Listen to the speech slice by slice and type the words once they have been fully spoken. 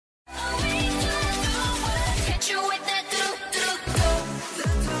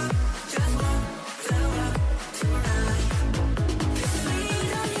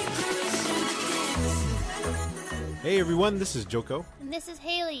Hey everyone, this is Joko. And this is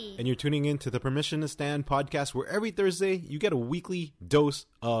Haley. And you're tuning in to the Permission to Stand podcast, where every Thursday you get a weekly dose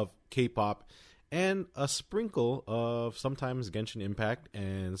of K-pop and a sprinkle of sometimes Genshin Impact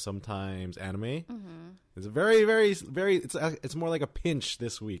and sometimes anime. Mm-hmm. It's very, it's more like a pinch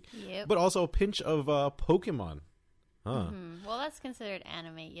this week. Yep. But also a pinch of Pokemon. Huh. Mm-hmm. Well, that's considered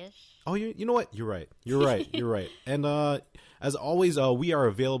anime-ish. Oh, you know what? You're right. You're right. And as always, we are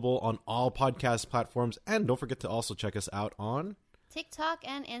available on all podcast platforms. And don't forget to also check us out on TikTok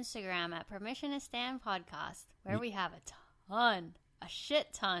and Instagram at Permission to Stand Podcast, where we have a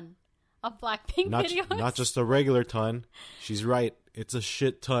shit ton of Blackpink videos. Not just a regular ton. She's right. It's a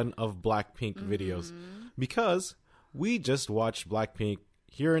shit ton of Blackpink videos. Because we just watched Blackpink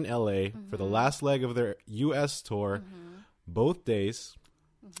here in LA for the last leg of their US tour, both days.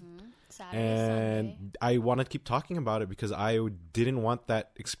 Saturday, and Sunday. I want to keep talking about it because I didn't want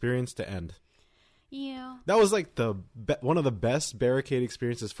that experience to end. Yeah. That was like one of the best Barricade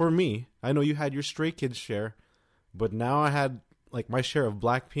experiences for me. I know you had your Stray Kids share, but now I had like my share of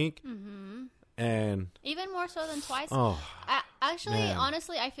Blackpink. And Even more so than Twice. oh, man.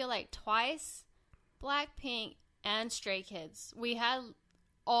 Honestly, I feel like Twice, Blackpink, and Stray Kids, we had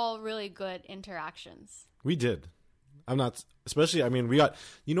all really good interactions. We did. I'm not, especially, I mean, we got,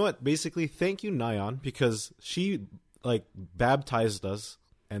 you know what, basically, thank you, Nayeon, because she, like, baptized us,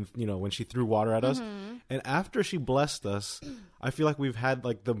 and, you know, when she threw water at us, and after she blessed us, I feel like we've had,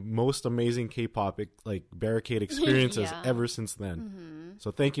 like, the most amazing K-pop, like, Barricade experiences Yeah. ever since then.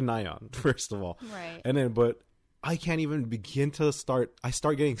 So thank you, Nayeon, first of all. Right. And then, but I can't even begin to I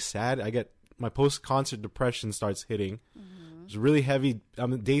start getting sad. My post-concert depression starts hitting. It's really heavy.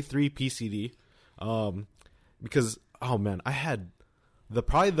 I'm day 3 PCD. Because, oh man, I had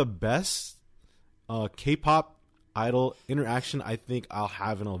probably the best K-pop idol interaction I think I'll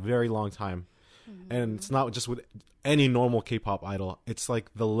have in a very long time. And it's not just with any normal K-pop idol. It's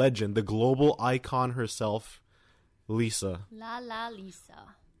like the legend, the global icon herself, Lisa. La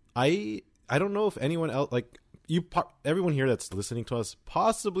Lisa. I don't know if anyone else, like, everyone here that's listening to us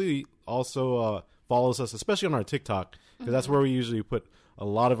possibly also follows us, especially on our TikTok, because that's where we usually put a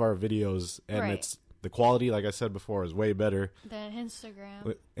lot of our videos, and Right. it's the quality, like I said before, is way better. Then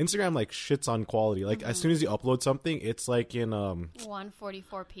Instagram. Instagram like shits on quality. Like as soon as you upload something, it's like in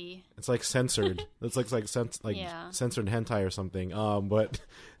 144p. it's like censored. It's like Yeah. censored hentai or something. But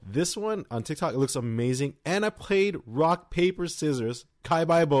this one on TikTok, it looks amazing. And I played rock paper scissors Kai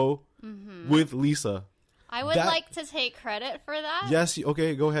Bai Bo with Lisa. I would That- like to take credit for that. Yes,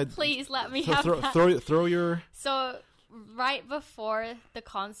 okay, go ahead. Please let me have that. Throw your. So, right before the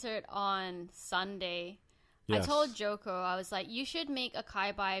concert on Sunday, Yes. I told Joko, I was like, you should make a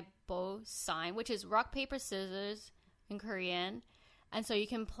Kai Bai Bo sign, which is rock, paper, scissors in Korean. And so you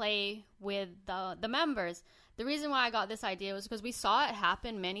can play with the members. The reason why I got this idea was because we saw it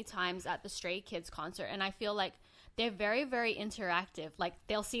happen many times at the Stray Kids concert. And I feel like they're very, very interactive. Like,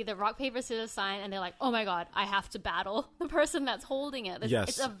 they'll see the rock, paper, scissors sign, and they're like, oh my God, I have to battle the person that's holding it. Yes.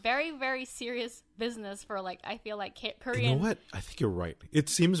 It's a very, very serious business for, like, I feel like Korean. You know what? I think you're right. It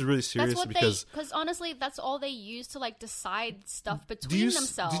seems really serious That's what because. because honestly, that's all they use to, like, decide stuff between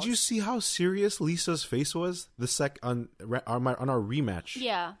themselves. Did you see how serious Lisa's face was on our rematch?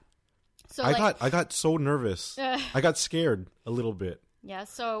 Yeah. So, I got so nervous. I got scared a little bit. Yeah,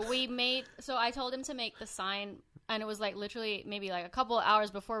 so I told him to make the sign, and it was like literally maybe like a couple of hours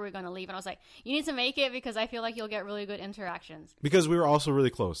before we were going to leave, and I was like, you need to make it because I feel like you'll get really good interactions. Because we were also really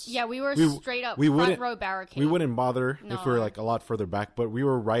close. Yeah, we were straight up we front wouldn't- row barricade. We wouldn't bother if we were No. like a lot further back, but we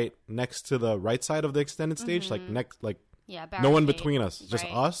were right next to the right side of the extended stage, like yeah, no one barricade, between us, just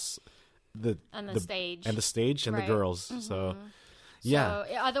right. us, And the stage. and the Right. girls. So yeah.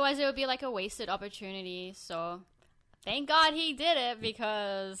 So, otherwise, it would be like a wasted opportunity. So thank God he did it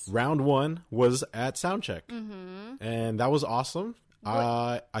because Round 1 was at soundcheck, and that was awesome.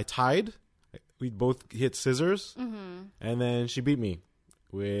 I tied. We both hit scissors, and then she beat me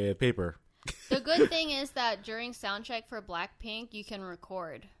with paper. the good thing is that during soundcheck for Blackpink, you can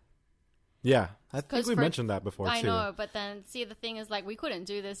record. Yeah, I think 'Cause we for- mentioned that before I too. know, but then see the thing is like we couldn't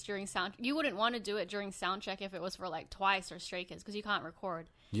do this during sound. You wouldn't want to do it during sound check if it was for like Twice or Stray Kids because you can't record.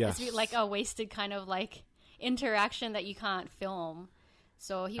 Yes. It's like a wasted kind of like interaction that you can't film.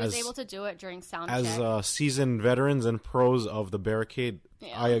 So he was As- able to do it during sound As check. seasoned veterans and pros of the Barricade,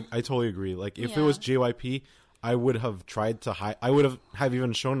 Yeah. I totally agree. Like if it Yeah. was JYP, I would have tried to hide. I would have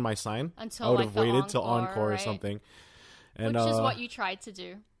even shown my sign. Until, I would like, have the waited till encore, encore or right? something. And Which is what you tried to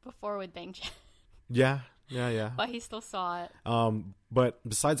do before with Bang Chan, yeah. but he still saw it. But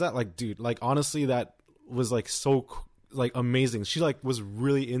besides that, like, dude, like honestly, that was like so like amazing. She like was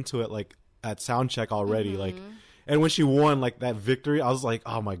really into it, like at sound check already. Like And when she won like that victory, I was like,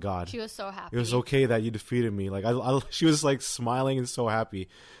 oh my god, She was so happy. it was okay that you defeated me. Like she was like smiling and so happy.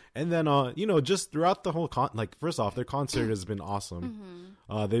 And then just throughout the whole first off, their concert has been awesome.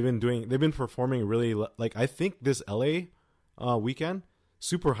 They've been performing really like, I think this LA weekend,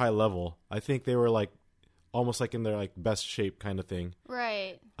 super high level. I think they were like almost like in their like best shape kind of thing.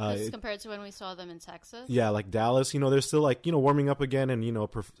 Right. Just compared to when we saw them in Texas. Yeah, like Dallas, they're still like, warming up again, and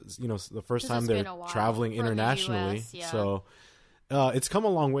the first time they're traveling internationally. US, yeah. So it's come a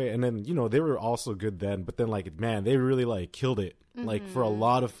long way. And then, they were also good then, but then like, man, they really like killed it. Like for a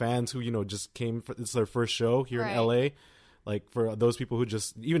lot of fans who, just came for, it's their first show here in LA. Like for those people who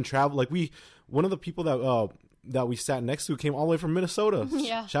just even travel, like one of the people that we sat next to came all the way from Minnesota.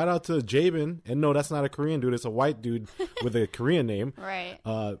 Yeah. Shout out to Jabin. And no, that's not a Korean dude. It's a white dude with a Korean name. Right.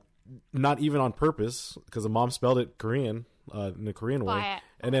 Not even on purpose, because the mom spelled it Korean in the Korean way.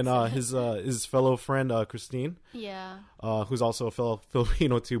 And then his fellow friend Christine. Yeah. Who's also a fellow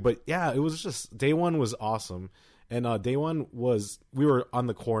Filipino too. But yeah, it was just, day one was awesome. And day one we were on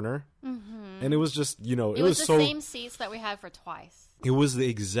the corner. And it was just, it was the so same seats that we had for Twice. It was the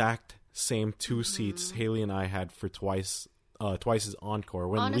exact same two seats Haley and I had for Twice's encore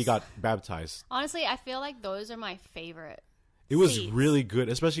when we got baptized. Honestly, I feel like those are my favorite. It was seats. really good,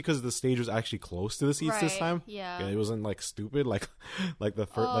 especially because the stage was actually close to the seats this time. Yeah. It wasn't like stupid like the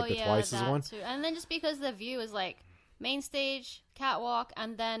first the Twice's one. Too. And then just because the view is like main stage, catwalk,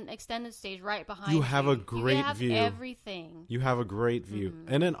 and then extended stage right behind you. Have a great you have view. Everything. You have a great view.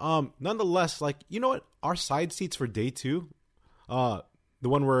 And then nonetheless, like, you know what? Our side seats for day two, the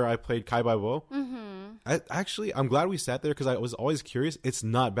one where I played Kai Bai Bo. I'm glad we sat there because I was always curious. It's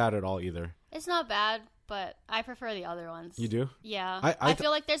not bad at all either. It's not bad, but I prefer the other ones. You do? Yeah. I feel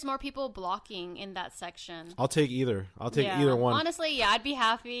like there's more people blocking in that section. I'll take either. Either one. Honestly, yeah, I'd be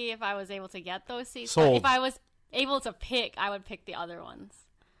happy if I was able to get those seats. Sold. But if I was able to pick, I would pick the other ones.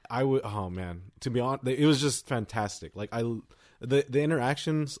 I would. Oh man, to be honest, it was just fantastic. Like the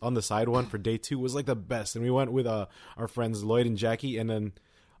interactions on the side one for day two was like the best, and we went with our friends Lloyd and Jackie, and then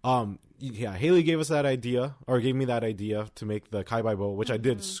Haley gave me that idea to make the Kai Bai Bo, which I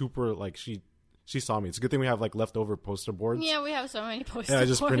did super like she saw me. It's a good thing we have like leftover poster boards. Yeah, we have so many poster boards. And I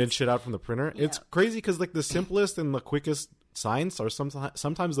just printed shit out from the printer. Yeah. It's crazy because like the simplest and the quickest signs are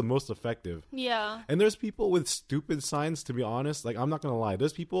sometimes the most effective. Yeah. And there's people with stupid signs, to be honest. Like, I'm not gonna lie.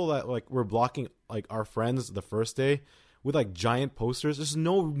 There's people that like were blocking like our friends the first day with like giant posters. There's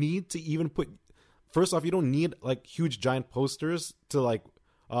no need to even put. First off, you don't need like huge giant posters to like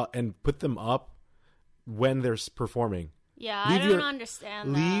and put them up when they're performing. Yeah, I don't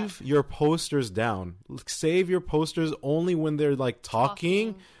understand that. Leave your posters down. Save your posters only when they're like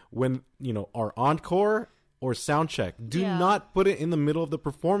talking. When our encore or sound check. Do not put it in the middle of the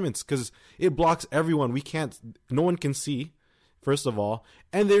performance because it blocks everyone. No one can see, first of all,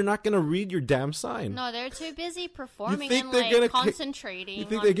 and they're not going to read your damn sign. No, they're too busy performing and like concentrating. You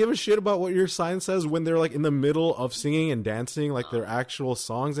think they give a shit about what your sign says when they're like in the middle of singing and dancing, like their actual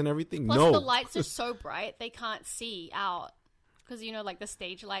songs and everything? Plus, no. the lights are so bright they can't see out. Because, like the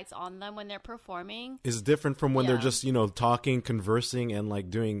stage lights on them when they're performing is different from when they're just, talking, conversing, and like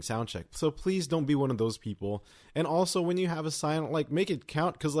doing sound check. So please don't be one of those people. And also when you have a sign, like make it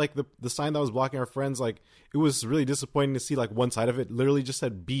count. Because like the sign that was blocking our friends, like it was really disappointing to see like one side of it literally just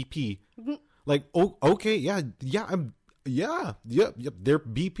said BP. Like, oh, okay, they're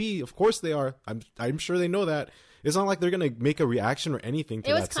BP. Of course they are. I'm sure they know that. It's not like they're gonna make a reaction or anything to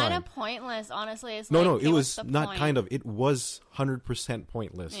that sign. It was kind of pointless, honestly. It's no, it was not kind of. It was 100%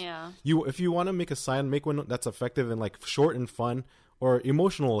 pointless. Yeah. If you want to make a sign, make one that's effective and like short and fun or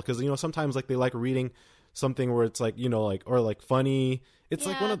emotional, because sometimes like they like reading something where it's like or like funny. It's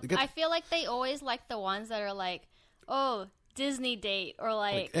like one of. I feel like they always like the ones that are like, oh, Disney date or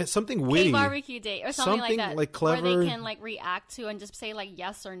like something witty, barbecue date or something like that, like clever, where they can like react to and just say like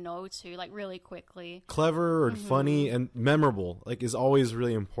yes or no to like really quickly. Clever or funny and memorable like is always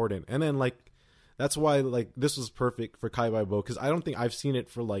really important. And then like that's why like this was perfect for Kai Bai Bo because I don't think I've seen it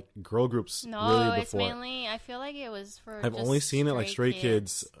for like girl groups really before. It's mainly I feel like it was for. I've only seen it like Stray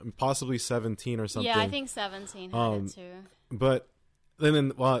Kids, possibly 17 or something. Yeah, I think 17 had it too. But then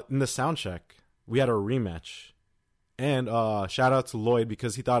in the sound check we had a rematch. And shout out to Lloyd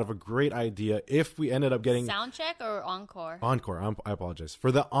because he thought of a great idea. If we ended up getting sound check or encore, I apologize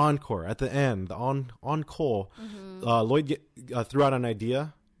for the encore at the end, the encore. Lloyd threw out an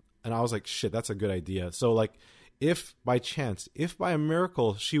idea, and I was like, "Shit, that's a good idea." So like, if by chance, if by a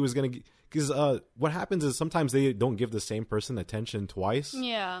miracle, she was gonna, because what happens is sometimes they don't give the same person attention twice.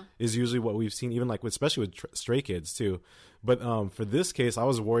 Yeah. Is usually what we've seen, even like especially with Stray Kids too. But for this case, I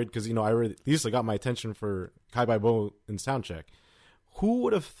was worried because I already Lisa got my attention for Kai Bai Bo in Soundcheck. Who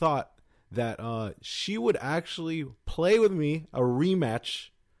would have thought that she would actually play with me a rematch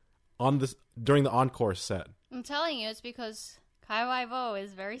on this during the encore set? I'm telling you, it's because Kai Bai Bo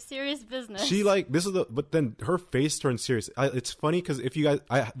is very serious business. She but then her face turned serious. It's funny because if you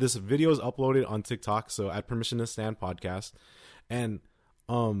guys, this video is uploaded on TikTok, so at Permission to Stand podcast, and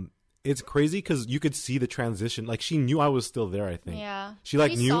it's crazy because you could see the transition. Like she knew I was still there. I think. Yeah. She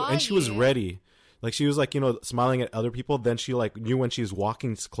knew, and she was ready. Like she was smiling at other people. Then she knew when she was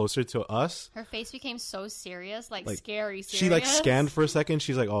walking closer to us. Her face became so serious, like scary. She Serious. scanned for a second.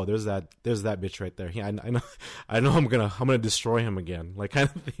 She's like, "Oh, there's that bitch right there. Yeah, I know. I'm gonna destroy him again." Like kind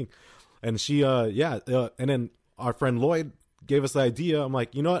of thing. And she, and then our friend Lloyd gave us the idea. I'm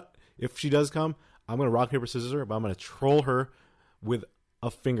like, you know what? If she does come, I'm gonna rock paper scissors her, but I'm gonna troll her with a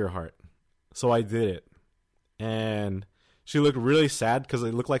finger heart. So I did it, and she looked really sad because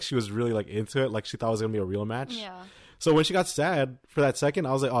it looked like she was really into it, like she thought it was gonna be a real match. Yeah. So when she got sad for that second,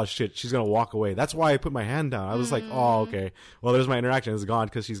 I was like, oh shit, she's gonna walk away. That's why I put my hand down. I was like, oh okay, well there's my interaction. It's gone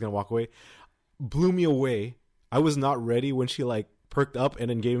because she's gonna walk away. Blew me away. I was not ready when she perked up and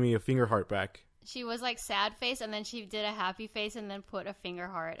then gave me a finger heart back. She was sad face, and then she did a happy face, and then put a finger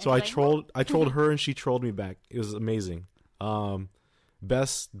heart. And so I trolled her, and she trolled me back. It was amazing.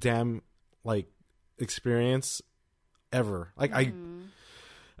 Best damn experience ever. I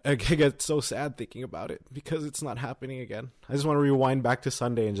get so sad thinking about it because it's not happening again. I just want to rewind back to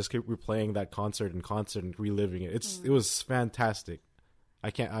Sunday and just keep replaying that concert and reliving it. It was fantastic.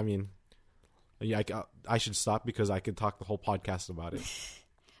 I should stop because I could talk the whole podcast about it.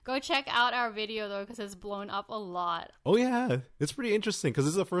 Go check out our video though, because it's blown up a lot. Oh yeah, it's pretty interesting because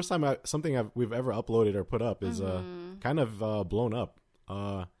this is the first time we've ever uploaded or put up is kind of blown up.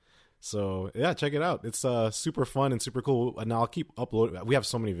 So yeah, check it out. It's super fun and super cool. And I'll keep uploading. We have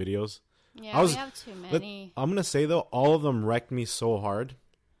so many videos. Yeah, we have too many. I'm gonna say though, all of them wrecked me so hard.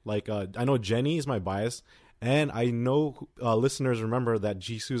 I know Jenny is my bias, and I know listeners remember that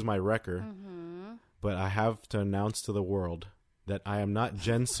Jisoo is my wrecker. But I have to announce to the world that I am not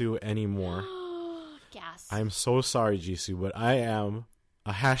Jensu anymore. Gas. I'm so sorry, Jisoo, but I am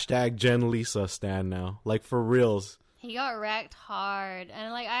a hashtag Jen Lisa stan now. For reals. He got wrecked hard,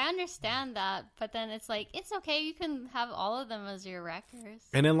 and I understand that, but then it's it's okay. You can have all of them as your wreckers.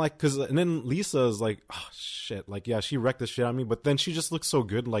 And then and then Lisa is oh shit, yeah, she wrecked the shit on me, but then she just looks so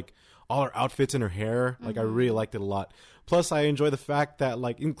good, all her outfits and her hair, I really liked it a lot. Plus, I enjoy the fact that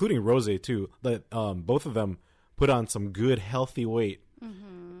including Rose too, that both of them put on some good healthy weight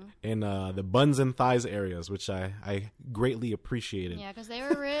in the buns and thighs areas, which I greatly appreciated. Yeah, because they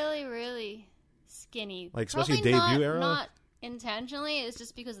were really really skinny, especially probably debut era. Not intentionally. It's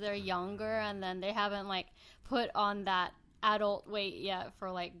just because they're younger, and then they haven't put on that adult weight yet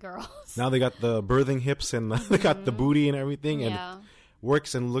for girls. Now they got the birthing hips and they got the booty and everything, and it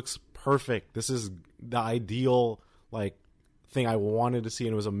works and looks perfect. This is the ideal thing I wanted to see,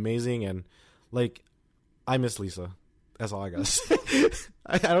 and it was amazing. And I miss Lisa. That's all I gotta say.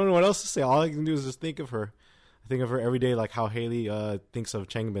 I don't know what else to say. All I can do is just think of her. I think of her every day, how Haley thinks of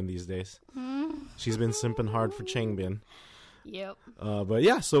Changbin these days. She's been simping hard for Changbin. Yep. But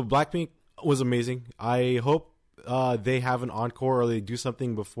yeah, so Blackpink was amazing. I hope they have an encore or they do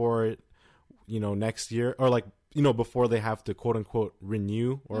something before, next year, or before they have to quote unquote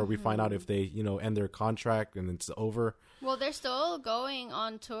renew, or we find out if they, end their contract and it's over. Well, they're still going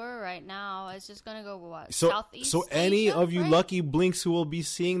on tour right now. It's just gonna go Southeast. So any Asia, of you lucky blinks who will be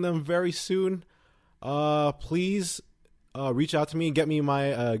seeing them very soon, please reach out to me and get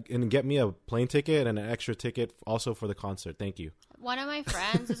me a plane ticket and an extra ticket also for the concert. Thank you. One of my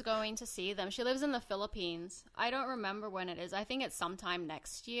friends is going to see them. She lives in the Philippines. I don't remember when it is. I think it's sometime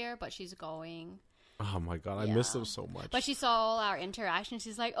next year, but she's going. Oh my god, I miss them so much. But she saw all our interactions.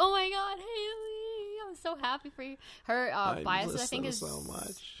 She's like, "Oh my god, Haley, I'm so happy for you." Her bias, I think, is so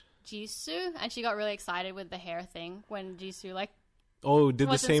much. Jisoo, and she got really excited with the hair thing when Jisoo did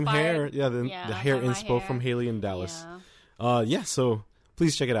the same inspired. Hair, the hair inspo from Haley in Dallas. So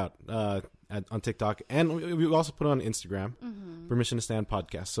please check it out on TikTok, and we also put it on Instagram. Permission to Stand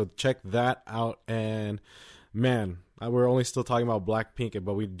podcast. So check that out. And man, we're only still talking about Blackpink,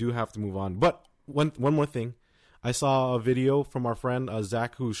 but we do have to move on. But one more thing, I saw a video from our friend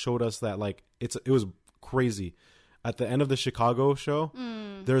Zach who showed us that it was crazy. At the end of the Chicago show,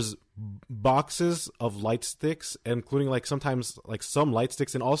 there's boxes of light sticks, including like sometimes like some light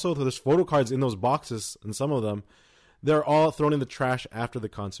sticks, and also there's photo cards in those boxes, and some of them they're all thrown in the trash after the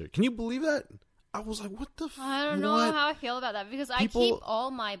concert. Can you believe that? I was like, what the I don't know how I feel about that because I keep all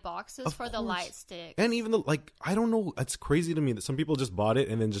my boxes for the light sticks. And even I don't know, it's crazy to me that some people just bought it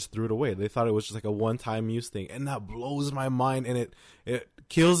and then just threw it away. They thought it was just like a one-time use thing, and that blows my mind, and it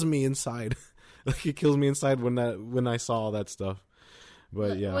kills me inside. Like it kills me inside when I saw all that stuff.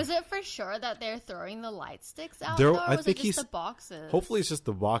 But yeah. Was it for sure that they're throwing the light sticks out There, or I was think it just the boxes? Hopefully it's just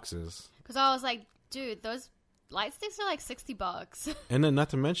the boxes. Because I was like, dude, those light sticks are like $60. And then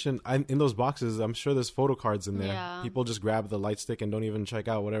not to mention, in those boxes, I'm sure there's photo cards in there. Yeah. People just grab the light stick and don't even check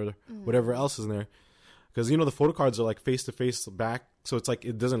out whatever else is in there. Because, the photo cards are like face-to-face back. So it's like,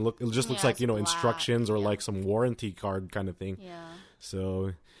 it doesn't look, it just looks like, black. instructions or like some warranty card kind of thing. Yeah.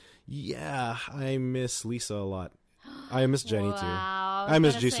 So, yeah, I miss Lisa a lot. I miss Jenny too. Wow. I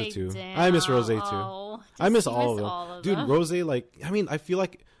miss Jisoo too. Damn. I miss Rose too. Oh, I miss all of them. Dude, Rose, I feel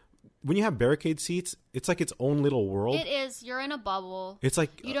like when you have barricade seats, it's like its own little world. It is. You're in a bubble. It's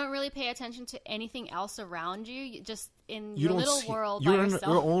like you don't really pay attention to anything else around you. You just in your little world you're by in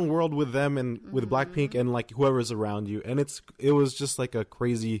yourself. your own world with them and with Blackpink and like whoever's around you. And it was just like a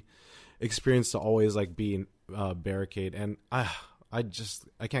crazy experience to always like be in barricade. And I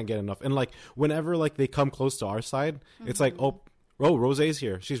can't get enough. And like whenever like they come close to our side, it's like oh, Rose's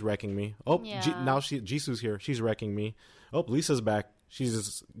here, she's wrecking me. Oh, Yeah. now Jisoo's here, she's wrecking me. Oh, Lisa's back. She's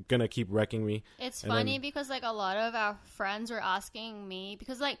just gonna keep wrecking me. It's funny because like a lot of our friends were asking me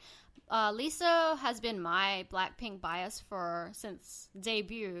because like Lisa has been my Blackpink bias since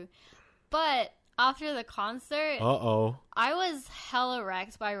debut, but after the concert, I was hella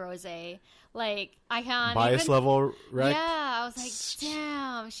wrecked by Rose. Like I can't bias level wrecked. Yeah, I was like,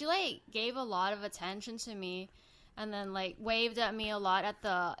 damn. She like gave a lot of attention to me, and then like waved at me a lot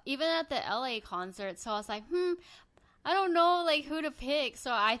even at the LA concert. So I was like, I don't know like who to pick.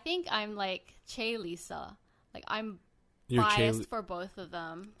 So I think I'm like Che Lisa. Like I'm biased for both of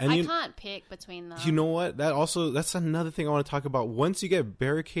them. And I can't pick between them. You know what? That's another thing I want to talk about. Once you get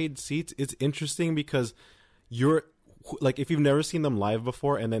barricade seats, it's interesting because you're like if you've never seen them live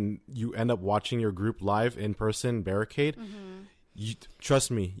before and then you end up watching your group live in person barricade,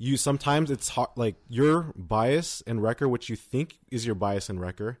 trust me, sometimes it's hard, like your bias and wrecker, which you think is your bias and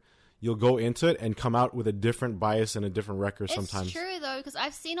wrecker, you'll go into it and come out with a different bias and a different wrecker sometimes. It's true though, because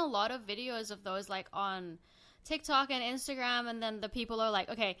I've seen a lot of videos of those like on TikTok and Instagram, and then the people are like,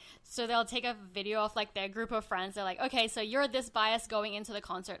 okay, so they'll take a video of like their group of friends. They're like, okay, so you're this bias going into the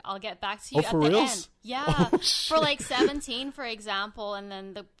concert. I'll get back to you at the end. Yeah, for like 17, for example, and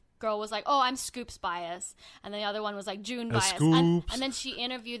then the girl was like, oh, I'm Scoops bias, and then the other one was like June bias, and then she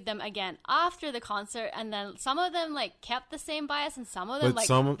interviewed them again after the concert, and then some of them like kept the same bias, and some of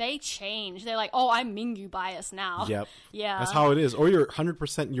them they changed. They're like, oh, I'm Mingyu bias now. Yep. Yeah, that's how it is. Or you're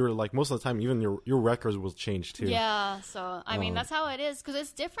 100%. You're like most of the time, even your records will change too. Yeah, so I mean that's how it is because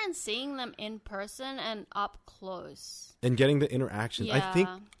it's different seeing them in person and up close and getting the interactions. Yeah. I think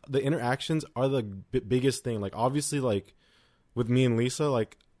the interactions are the biggest thing. Like obviously, like with me and Lisa,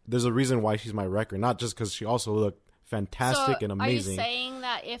 like. There's a reason why she's my wrecker, not just because she also looked fantastic and amazing. Are you saying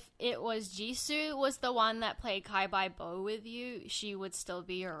that if it was Jisoo was the one that played Kai Bai Bo with you, she would still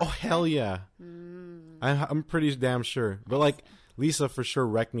be your wrecker? Oh, hell yeah. I'm pretty damn sure. But, like, Lisa for sure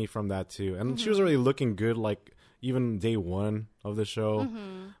wrecked me from that, too. And she was already looking good, like, even day one of the show.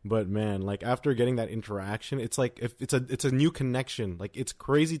 But, man, like, after getting that interaction, it's like, it's a new connection. Like, it's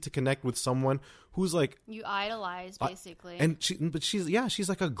crazy to connect with someone who's like you idolize basically, and she's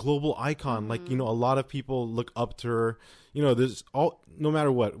like a global icon. Like a lot of people look up to her. There's no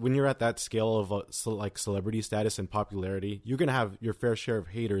matter what, when you're at that scale of like celebrity status and popularity, you're gonna have your fair share of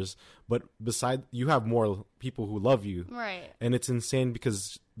haters. But you have more people who love you, right? And it's insane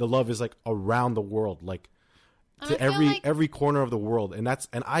because the love is like around the world, like to every corner of the world, and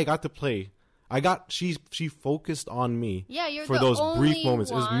I got to play. She focused on me for those brief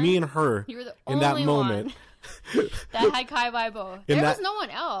moments. It was me and her in that moment. That had Kai Bai Bo. There was no one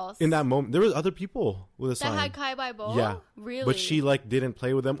else. In that moment, there was other people with a sign. That had Kai Bai Bo? Yeah. Really? But she like didn't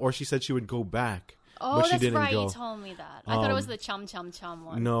play with them, or she said she would go back. Oh, but she that's didn't right. go. You told me that. I thought it was the Chum Chum Chum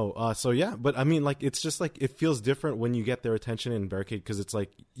one. No. So yeah, but I mean, like, it's just like, it feels different when you get their attention in Barricade because it's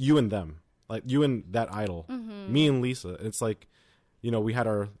like you and them. Like you and that idol. Me and Lisa. It's like, we had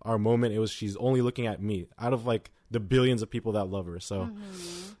our moment. It was she's only looking at me out of like the billions of people that love her. So,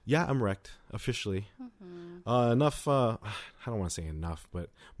 yeah, I'm wrecked officially. Enough. I don't want to say enough, but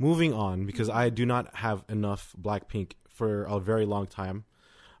moving on because I do not have enough Blackpink for a very long time.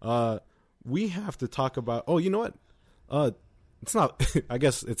 We have to talk about. Oh, you know what? it's not. I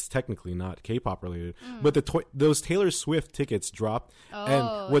guess it's technically not K-pop related, but those Taylor Swift tickets dropped,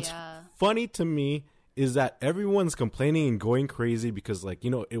 and what's funny to me is that everyone's complaining and going crazy because, like,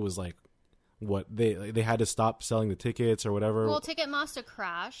 it was like what they had to stop selling the tickets or whatever. Well, Ticketmaster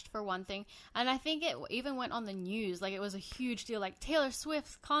crashed for one thing, and I think it even went on the news. Like, it was a huge deal. Like, Taylor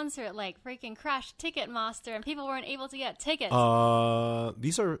Swift's concert like freaking crashed Ticketmaster, and people weren't able to get tickets.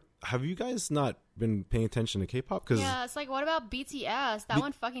 Have you guys not been paying attention to K-pop? Cause yeah, it's like, what about BTS? That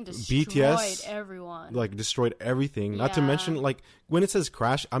one fucking destroyed everyone. Like, destroyed everything. Not to mention, like, when it says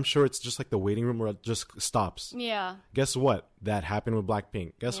crash, I'm sure it's just like the waiting room where it just stops. Yeah. Guess what? That happened with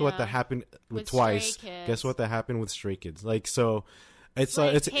Blackpink. Guess what? That happened with Twice. Guess what? That happened with Stray Kids. Like, so it's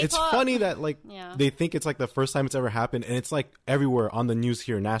like, it's funny that, like, they think it's like the first time it's ever happened, and it's like everywhere on the news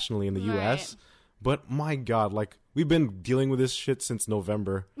here nationally in the U.S. But my God, like, we've been dealing with this shit since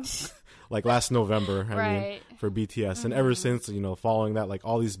November, like last November, I mean, for BTS. And ever since, following that, like,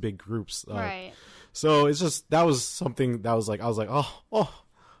 all these big groups. So it's just, that was something that was like, I was like,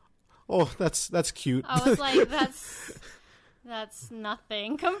 oh, that's cute. I was like, that's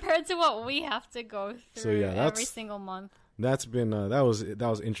nothing compared to what we have to go through every single month. That's been, that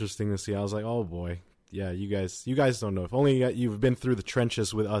was interesting to see. I was like, oh boy. Yeah, you guys don't know. If only you've been through the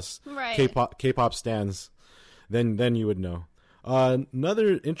trenches with us K-pop stans, then you would know.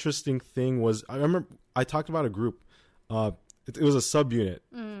 Another interesting thing was, I remember I talked about a group. It was a subunit,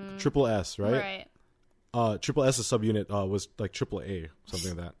 Triple S, right? Right. Triple S, a subunit was like Triple A,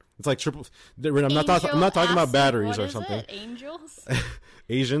 something like that. It's like triple. I'm not talking about batteries or something. What is it? Angels?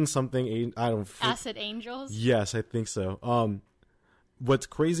 Asian something. I don't. Acid Angels. Yes, I think so. What's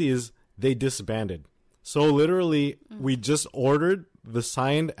crazy is they disbanded. So literally, we just ordered the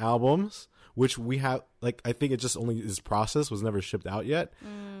signed albums, which we have, like, I think it just only is processed, was never shipped out yet,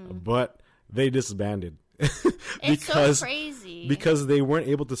 but they disbanded. It's so crazy. Because they weren't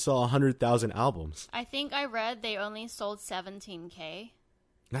able to sell 100,000 albums. I think I read they only sold 17K.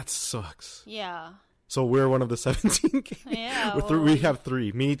 That sucks. Yeah. So we're one of the 17K. Yeah. We have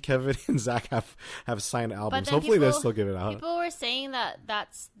 3. Me, Kevin, and Zach have signed albums. Hopefully they'll still give it out. People were saying that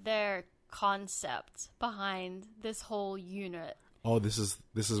that's their concept behind this whole unit. Oh, this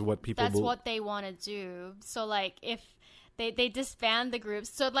is what people. That's what they want to do. So, like, if they disband the groups,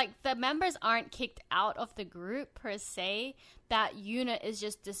 so like the members aren't kicked out of the group per se. That unit is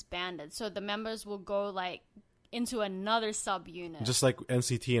just disbanded. So the members will go like into another subunit, just like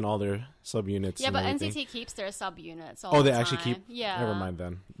NCT and all their subunits. Yeah, but everything. NCT keeps their subunits. They actually keep. Yeah, never mind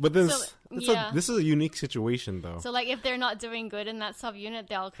then. But this is a unique situation though. So like, if they're not doing good in that subunit,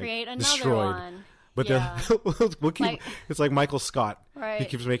 they'll create another one. But we'll keep. It's like Michael Scott. Right. He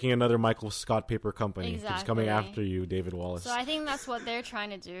keeps making another Michael Scott paper company. Exactly. Keeps coming after you, David Wallace. So I think that's what they're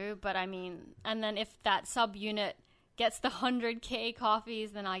trying to do. But I mean, and then if that subunit gets the 100K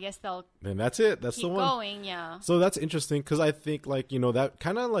copies, then I guess they'll. Then that's it. That's the one. Going, yeah. So that's interesting because I think that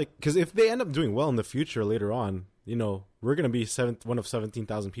kind of like because if they end up doing well in the future later on, we're gonna be one of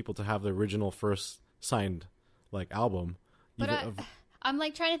 17,000 people to have the original first signed like album. But I'm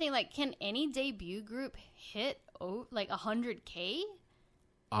like trying to think, like, can any debut group hit like 100K?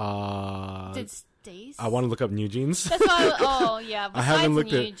 Did Stace? I want to look up New Jeans. That's why. I haven't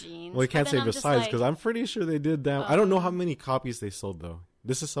looked at. Jeans. Well, I can't say besides because I'm pretty sure they did that. I don't know how many copies they sold though.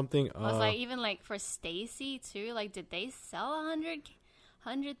 This is something. I was like, even like for Stacy too. Like, did they sell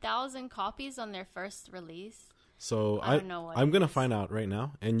 100,000 copies on their first release? So I don't know. I'm gonna find out right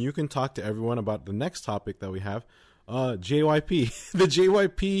now, and you can talk to everyone about the next topic that we have. JYP, the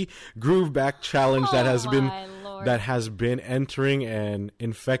JYP Groove Back Challenge that has been entering and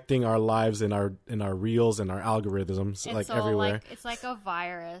infecting our lives in our reels and our algorithms, it's everywhere. It's like a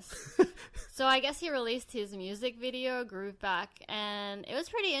virus. So I guess he released his music video Groove Back, and it was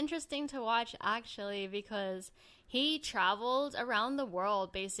pretty interesting to watch actually because he traveled around the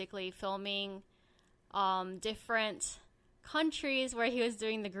world basically filming different countries where he was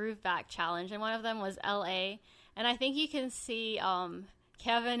doing the Groove Back Challenge, and one of them was LA. And I think you can see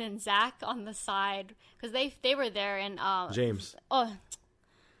Kevin and Zach on the side because they were there. And James. Oh,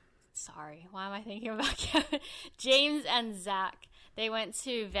 sorry. Why am I thinking about Kevin? James and Zach. They went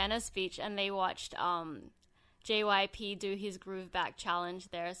to Venice Beach and they watched JYP do his Groove Back Challenge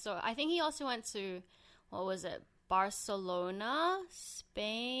there. So I think he also went to, what was it, Barcelona,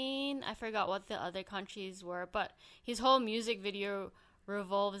 Spain. I forgot what the other countries were. But his whole music video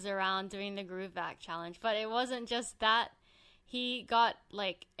revolves around doing the Groove Back Challenge. But it wasn't just that. He got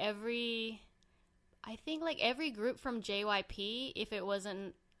every group from JYP, if it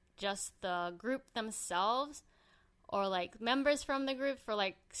wasn't just the group themselves or like members from the group. For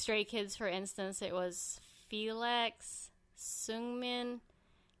like Stray Kids, for instance, it was Felix, Seungmin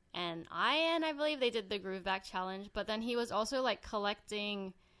and IN, I believe they did the Groove Back Challenge. But then he was also like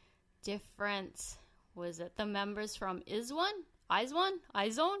collecting different, the members from IZ*ONE? IZ*ONE?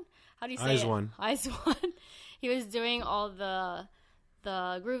 How do you say IZ*ONE. it? IZ*ONE. He was doing all the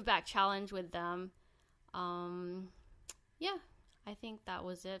Groove Back Challenge with them. Yeah, I think that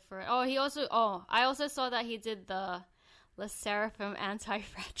was it for it. I also saw that he did the LE SSERAFIM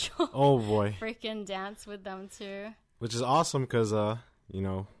Anti-Fragile. Oh boy. Freaking dance with them too. Which is awesome because,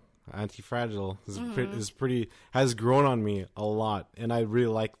 Anti-Fragile has grown on me a lot. And I really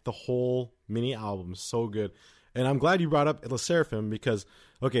like the whole mini album. So good. And I'm glad you brought up LE SSERAFIM because,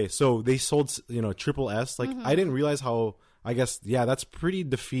 okay, so they sold, Triple S. Like, I didn't realize how, I guess, that's pretty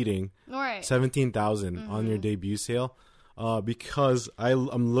defeating. Right. 17,000 on your debut sale. Because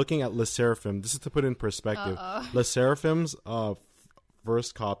I'm looking at LE SSERAFIM. This is to put in perspective. LE SSERAFIM's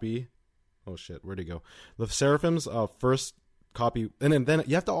first copy. Oh shit, where'd it go? LE SSERAFIM's first copy, and then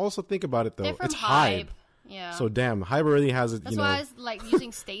you have to also think about it though. They're from It's HYBE. Yeah. So damn, HYBE already has it. That's why I was like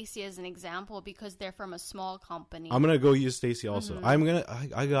using Stacy as an example because they're from a small company. I'm gonna go use Stacy also. I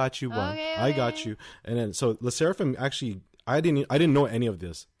got you, one. Okay. I got you. And then so LE SSERAFIM actually, I didn't know any of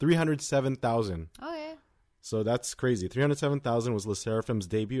this. 307,000. Okay. So that's crazy. 307,000 was LE SSERAFIM's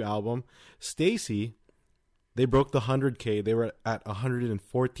debut album. Stacy, they broke the 100K. They were at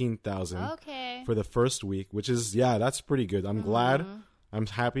 114,000 for the first week, which is, that's pretty good. I'm glad. I'm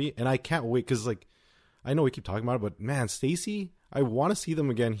happy. And I can't wait because, I know we keep talking about it, but man, Stacy, I want to see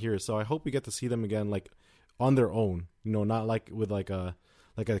them again here. So I hope we get to see them again, on their own. Not with a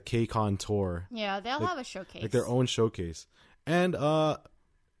K-Con tour. Yeah, they'll have a showcase. Like their own showcase. And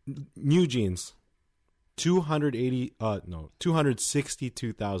New Jeans.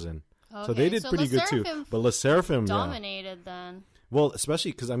 262,000. Okay, So they did pretty good too. But LE SSERAFIM dominated then. Well,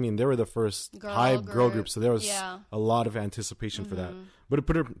 especially because they were the first HYBE girl group, so there was a lot of anticipation for that. But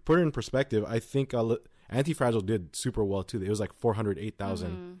to put it in perspective, I think Anti-Fragile did super well too. It was like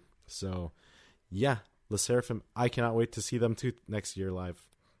 408,000. So LE SSERAFIM, I cannot wait to see them too next year live.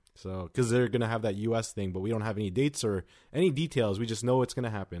 So because they're gonna have that US thing, but we don't have any dates or any details. We just know it's gonna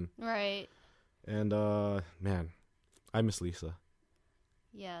happen. Right. And man, I miss Lisa.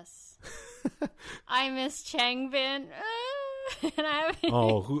 Yes. I miss Changbin.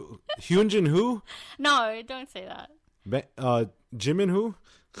 Hyunjin who? No, don't say that. Jimin who?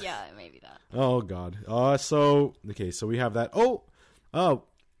 Yeah, maybe that. Oh god. So we have that.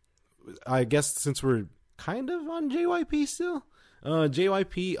 I guess since we're kind of on JYP still,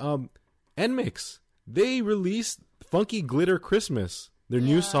 JYP NMIX, they released Funky Glitter Christmas, their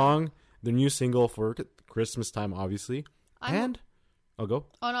new song. The new single for Christmas time, obviously. I'll go.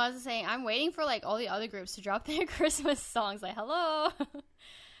 Oh, no, I was saying, I'm waiting for, all the other groups to drop their Christmas songs. Hello.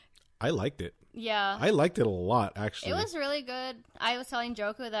 I liked it. Yeah. I liked it a lot, actually. It was really good. I was telling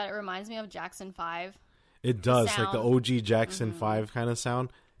Joko that it reminds me of Jackson 5. It does, like the OG Jackson 5 kind of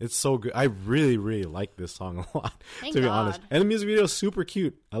sound. It's so good. I really, really like this song a lot, to be honest. And the music video is super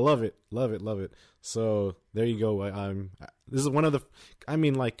cute. I love it. Love it. Love it. So there you go. This is one of the,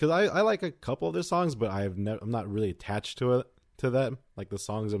 because I like a couple of their songs, but I'm not really attached to them, like the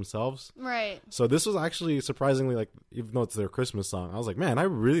songs themselves. Right. So this was actually surprisingly, even though it's their Christmas song, I was like, man, I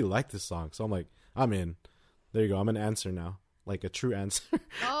really like this song. So I'm like, I'm in. There you go. I'm an answer now. Like a true answer.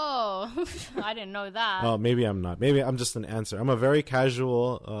 Oh, I didn't know that. Well, maybe I'm not. Maybe I'm just an answer. I'm a very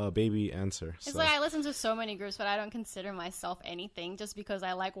casual baby answer. It's like I listen to so many groups, but I don't consider myself anything just because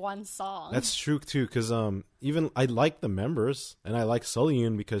I like one song. That's true too, because even I like the members, and I like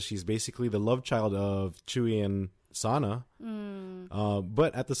Sullyoon because she's basically the love child of Chewie and Sana.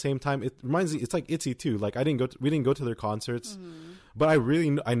 But at the same time, it reminds me, it's like ITZY too. Like we didn't go to their concerts, but I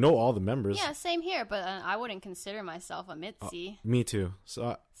know all the members. Yeah, same here. But I wouldn't consider myself a Mitzi. Me too.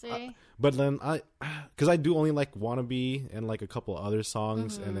 So see, but then because I do only like Wannabe and like a couple other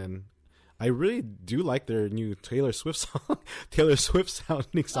songs, and then I really do like their new Taylor Swift song, Taylor Swift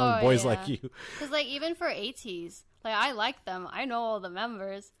sounding song, "Boys Like You." Because even for ATEEZ, I like them. I know all the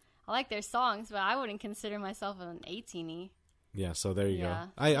members. I like their songs, but I wouldn't consider myself an 18-y. Yeah, so there you go.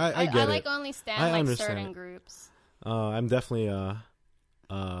 I get it. I like only stand certain groups. I'm definitely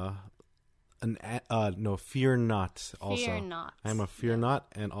no, Fear Not. Also, Fear Not. I'm a Fear Not,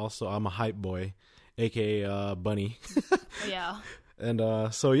 and also I'm a hype boy, aka Bunny. Yeah.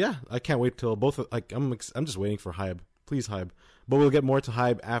 And so yeah, I can't wait till both. I'm just waiting for HYBE. Please HYBE. But we'll get more to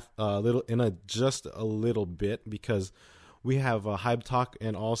HYBE just a little bit because we have HYBE talk,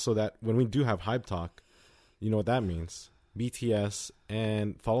 and also that when we do have HYBE talk, you know what that means. BTS,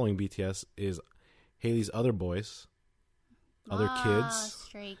 and following BTS is Haley's other boys, other kids.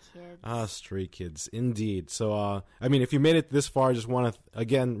 Stray Kids. Ah, Stray Kids, indeed. So, I mean, if you made it this far, I just want to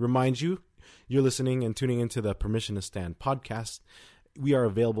again remind you, you're listening and tuning into the Permission to Stand podcast. We are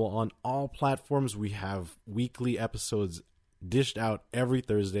available on all platforms. We have weekly episodes dished out every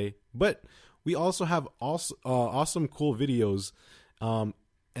Thursday, but we also have awesome, cool videos,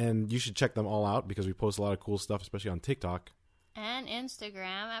 and you should check them all out because we post a lot of cool stuff, especially on TikTok and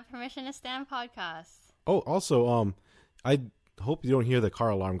Instagram at Permission to Stand podcast. Oh, also, I hope you don't hear the car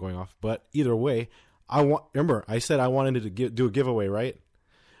alarm going off, but either way, remember I said I wanted to do a giveaway, right?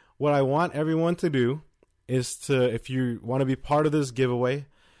 What I want everyone to do is to, if you want to be part of this giveaway,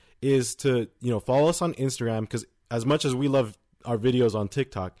 is to, follow us on Instagram, because as much as we love our videos on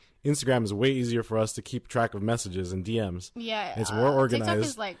TikTok, Instagram is way easier for us to keep track of messages and DMs. Yeah. It's more organized. TikTok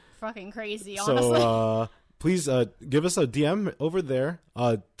is like fucking crazy, honestly. So, please give us a DM over there.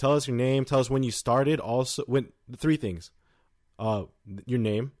 Tell us your name. Tell us when you started. Also, three things: your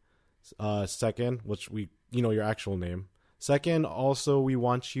name, second, which your actual name. Second, also we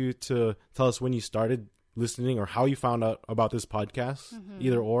want you to tell us when you started listening or how you found out about this podcast,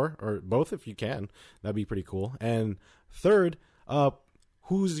 either or both if you can. That'd be pretty cool. And third,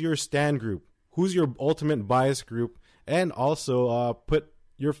 who's your stan group? Who's your ultimate bias group? And also put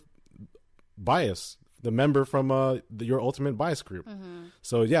your bias, the member from your ultimate bias group.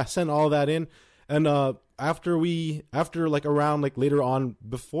 So yeah, send all that in. And after around later on,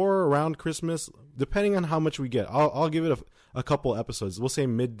 around Christmas, depending on how much we get, I'll give it a couple episodes. We'll say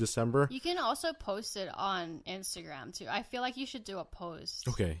mid-December. You can also post it on Instagram too. I feel like you should do a post.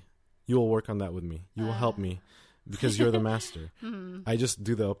 Okay. You will work on that with me. You will help me because you're the master. I just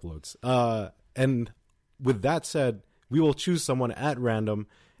do the uploads. And with that said, we will choose someone at random.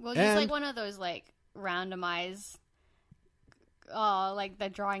 We'll use one of those randomized, like the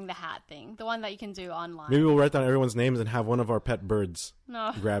drawing the hat thing, the one that you can do online. Maybe we'll write down everyone's names and have one of our pet birds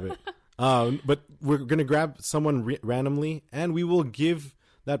grab it. But we're gonna grab someone randomly, and we will give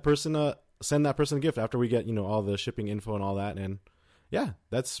that person send that person a gift after we get all the shipping info and all that. And yeah,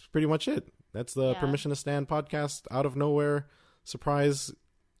 that's pretty much it. That's the Permission to Stand podcast out of nowhere surprise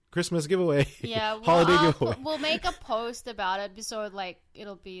Christmas giveaway. Yeah, holiday giveaway. We'll make a post about it, so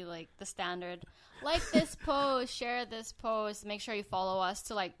it'll be the standard. Like this post, share this post, make sure you follow us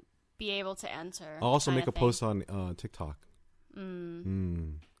to be able to enter. I'll also make a post on TikTok.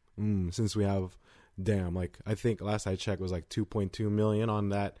 Since we have, I think last I checked was 2.2 million on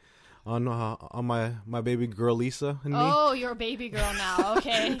that. On my baby girl Lisa and me. Oh, you're a baby girl now.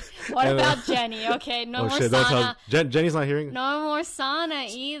 Okay. What about Jenny? Okay, no more shit, Sana. Jenny's not hearing. No more Sana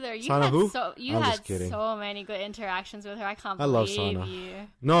either. Sana who? You had so many good interactions with her. I can't believe love Sana. you.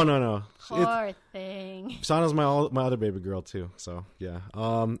 No. Poor thing. Sana's my other baby girl too. So yeah.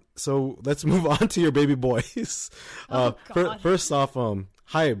 So let's move on to your baby boys. God. First off,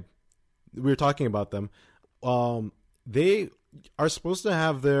 Hybe. We were talking about them. They are supposed to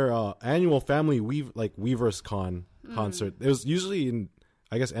have their annual family Weavers Con concert. It was usually in,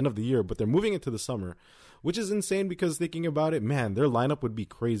 I guess, end of the year, but they're moving it to the summer, which is insane because thinking about it, man, their lineup would be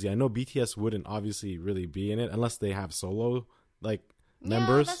crazy. I know BTS wouldn't obviously really be in it unless they have solo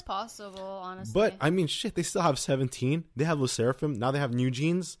members. Yeah, that's possible, honestly. But I mean, shit, they still have 17. They have LE SSERAFIM. Now they have New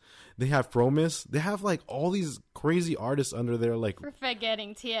Jeans. They have Fromis. They have all these crazy artists under their We're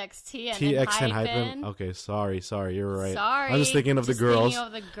forgetting TXT and TX and Hypen. Okay, sorry, you're right. Sorry, I'm just thinking of the girls. Thinking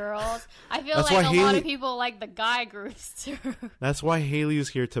of the girls. I feel That's like why a lot of people like the guy groups too. That's why Haley's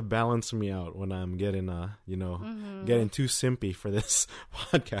here to balance me out when I'm getting getting too simpy for this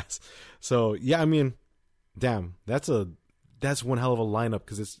podcast. So yeah, I mean, damn, that's one hell of a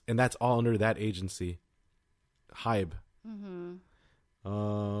lineup and that's all under that agency, Hybe.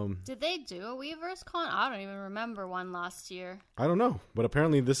 Did they do a Weavers Con? I don't even remember one last year. I don't know, but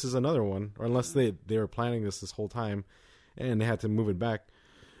apparently this is another one, or unless they were planning this whole time, and they had to move it back.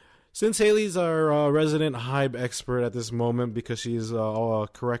 Since Haley's our resident Hybe expert at this moment, because she's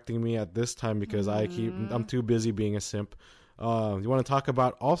correcting me at this time because I'm too busy being a simp. You want to talk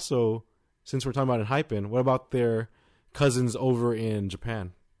about also, since we're talking about Hypen, what about their cousins over in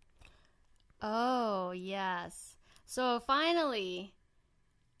Japan? Oh yes. So finally,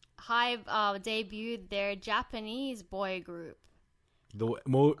 Hybe debuted their Japanese boy group.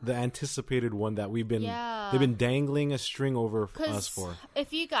 The anticipated one that they've been dangling a string over us for.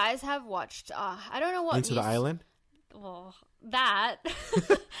 If you guys have watched, I don't know what Into the Island. Well, that,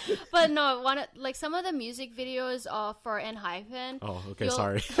 but no, some of the music videos for ENHYPEN. Oh, okay,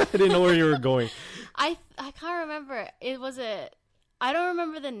 sorry, I didn't know where you were going. I can't remember. I don't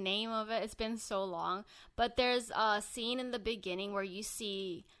remember the name of it. It's been so long. But there's a scene in the beginning where you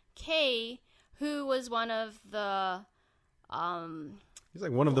see Kay, who was one of the He's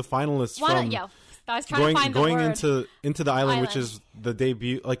like one of the finalists from yeah. I was trying to find the word. into the island, which is the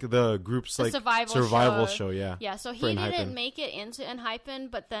debut, like the group's the like survival show. Yeah. Yeah. So he didn't make it into Enhypen,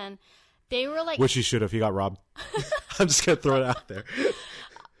 but then they were like, which he should have. He got robbed. I'm just gonna throw it out there.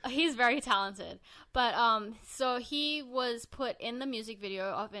 He's very talented, but so he was put in the music video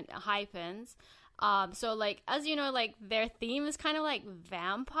of Enhypen's. So like, as you know, like their theme is kind of like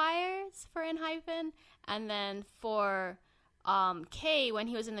vampires for Enhypen, and then for K, when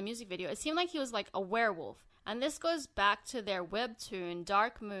he was in the music video, it seemed like he was like a werewolf. And this goes back to their webtoon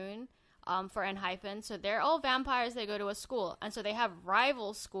Dark Moon for Enhypen. So they're all vampires. They go to a school, and so they have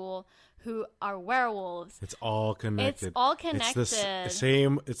rival school who are werewolves. It's all connected. It's all connected. It's the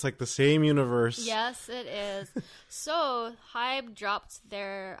same. It's like the same universe. Yes, it is. So HYBE dropped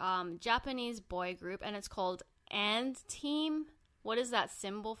their Japanese boy group, and it's called And Team. What is that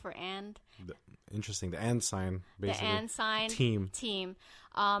symbol for and? Interesting. The and sign, basically. The and sign. Team.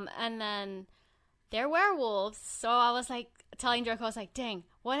 And then they're werewolves. So I was like telling Draco, I was like, dang,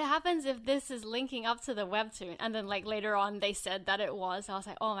 what happens if this is linking up to the webtoon? And then like later on they said that it was. I was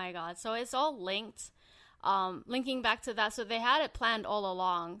like, oh my god. So it's all linked. Linking back to that. So they had it planned all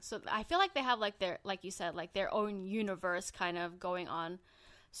along. So I feel like they have like their, like you said, like their own universe kind of going on.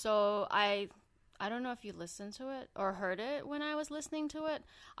 So I don't know if you listened to it or heard it when I was listening to it.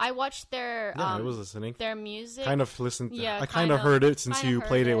 I watched their I was listening. Their music. Kind of listened. Yeah, I kind of heard it since you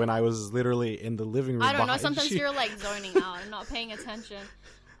played it when I was literally in the living room. I don't know. Sometimes you're like zoning out and not paying attention.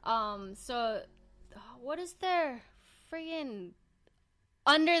 So what is their friggin'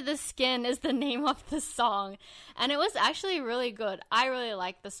 Under the Skin is the name of the song, and it was actually really good. I really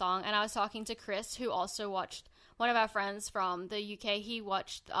liked the song, and I was talking to Chris, who also watched, one of our friends from the UK. He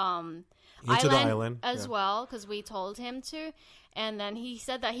watched Into the Island as well, because we told him to, and then he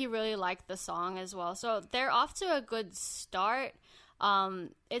said that he really liked the song as well. So they're off to a good start.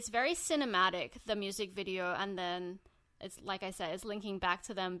 It's very cinematic, the music video, and then it's like I said, it's linking back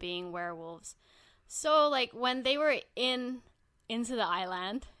to them being werewolves. So like when they were Into the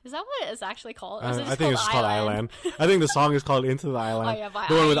Island, is that what it's actually called? I think it's called Island. I think the song is called Into the Island. Oh yeah, by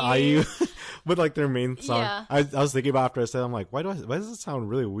the one with IU, with like their main song. Yeah. I was thinking about after I said, I'm like, why does it sound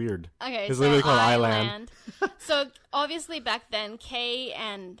really weird? Okay, it's so literally called Island. So obviously back then, Kay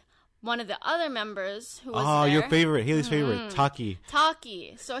and one of the other members who was there, your favorite, Haley's favorite, Taki.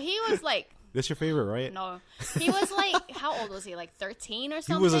 So he was like. That's your favorite, right? No. He was like, how old was he? Like 13 or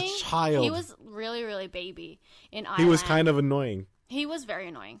something? He was a child. He was really, really baby in Island. He was kind of annoying. He was very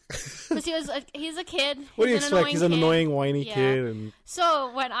annoying. Because he's a kid. What do you expect? He's an annoying, whiny kid. And...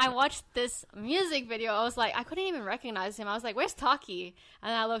 So when I watched this music video, I was like, I couldn't even recognize him. I was like, where's Taki?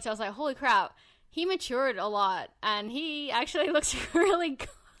 And I looked, I was like, holy crap. He matured a lot. And he actually looks really good.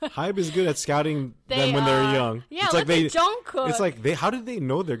 HYBE is good at scouting them when they're young. Yeah, it's like Jungkook. It's like how did they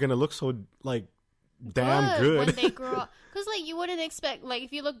know they're gonna look so like damn good when they grow up? Because like you wouldn't expect, like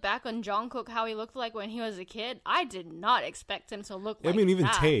if you look back on Jungkook, how he looked like when he was a kid, I did not expect him to look like that. I mean, even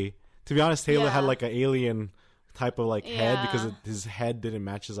Tae. To be honest, Taylor had like an alien type of like head because his head didn't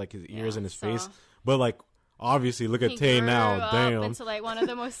match his like his ears and his face. But like obviously, look at Tae now. Damn, into like one of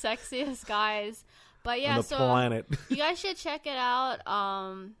the most sexiest guys. But yeah, on the planet. You guys should check it out.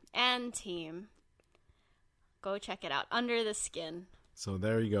 And Team, go check it out. Under the Skin. So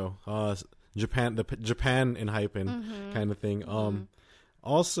there you go. Japan Enhypen kind of thing.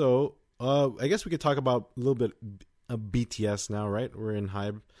 Also, I guess we could talk about a little bit of BTS now, right? We're in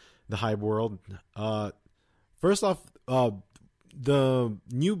the HYBE world. First off, the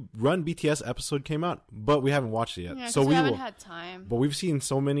new Run BTS episode came out, but we haven't watched it yet. Yeah, so we haven't had time. But we've seen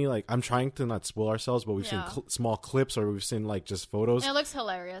so many, like, I'm trying to not spoil ourselves, but we've seen small clips or we've seen like just photos. And it looks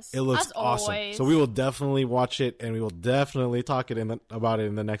hilarious. It looks as awesome. Always. So we will definitely watch it and we will definitely talk about it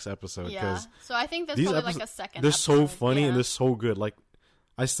in the next episode. Yeah. So I think there's probably like a second. They're so funny and they're so good. Like,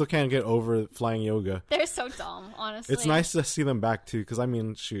 I still can't get over Flying Yoga. They're so dumb, honestly. It's nice to see them back too, because I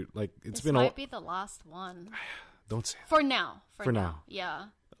mean, shoot, like this might be the last one. Don't say that. For now. For now. Yeah.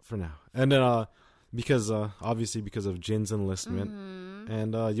 For now. And then because obviously because of Jin's enlistment.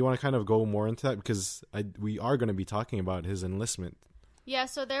 And you want to kind of go more into that because we are going to be talking about his enlistment. Yeah,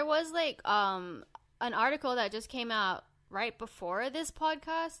 so there was like an article that just came out right before this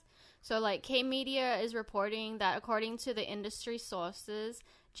podcast. So like K-Media is reporting that according to the industry sources,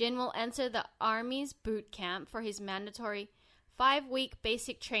 Jin will enter the Army's boot camp for his mandatory 5-week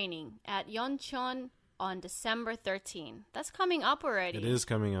basic training at Yeoncheon on December 13. That's coming up already. It is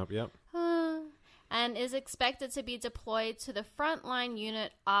coming up, yep. And is expected to be deployed to the frontline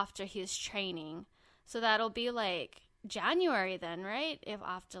unit after his training. So that'll be like January then, right? If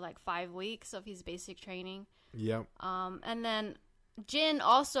after like 5 weeks of his basic training. Yep. And then Jin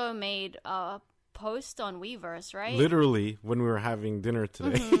also made a post on Weverse, right? Literally, when we were having dinner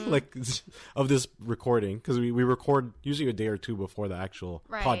today, like of this recording, because we record usually a day or two before the actual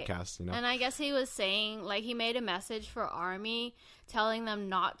podcast, you know. And I guess he was saying, like, he made a message for Army telling them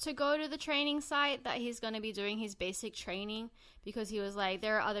not to go to the training site, that he's going to be doing his basic training, because he was like,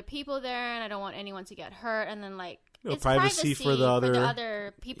 there are other people there and I don't want anyone to get hurt. And then, like, it's privacy for the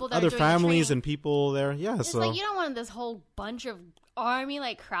other people that other are doing families the and people there. Yeah, it's so like you don't want this whole bunch of Army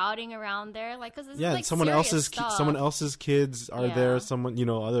like crowding around there, like, because this is like someone serious else's kids are there. Someone, you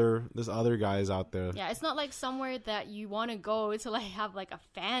know, there's other guys out there. Yeah, it's not like somewhere that you want to go to like have like a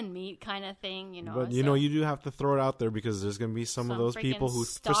fan meet kind of thing, you know. But you know, you do have to throw it out there, because there's gonna be some of those people who,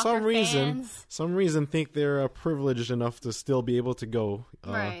 for some reason, think they're privileged enough to still be able to go.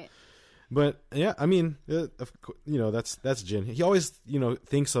 Right. But yeah, I mean, you know, that's Jin. He always, you know,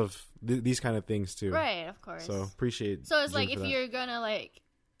 thinks of these kind of things too. Right, of course. So appreciate. So it's Jin like, if you're gonna like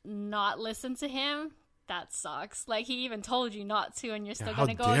not listen to him, that sucks. Like, he even told you not to, and you're still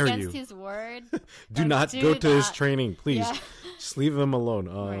gonna go against his word. Do not go to his training, please. Yeah. Just leave him alone.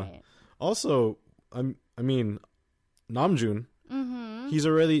 Right. Also, I mean, Namjoon.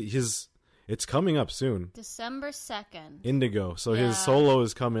 It's coming up soon. December 2nd. Indigo. So his solo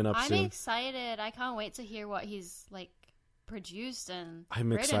is coming up soon. I'm excited. I can't wait to hear what he's like produced and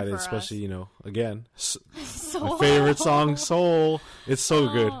I'm excited, especially, you know, again, my favorite song, Soul. It's so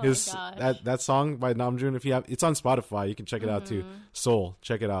good. That song by Namjoon, it's on Spotify, you can check it out too. Soul,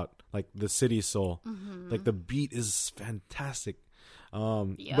 check it out. Like the city Soul. Like the beat is fantastic.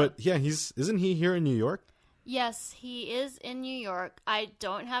 But yeah, isn't he here in New York? Yes, he is in New York. I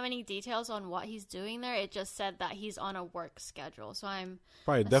don't have any details on what he's doing there. It just said that he's on a work schedule, so I'm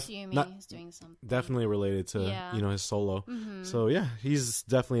assuming he's doing something. Definitely related to you know, his solo. So yeah, he's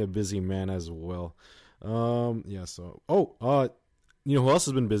definitely a busy man as well. So you know who else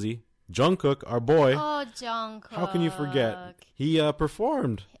has been busy? Jungkook, our boy. Oh, Jungkook! How can you forget? He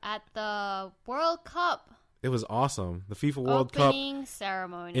performed at the World Cup. It was awesome. The FIFA World Cup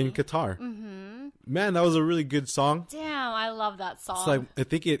ceremony in Qatar. Man, that was a really good song. Damn, I love that song. It's like, I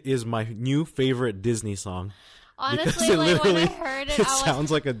think it is my new favorite Disney song. Honestly, like, when I heard it, sounds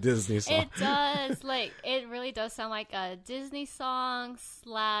like a Disney song. It does. Like, it really does sound like a Disney song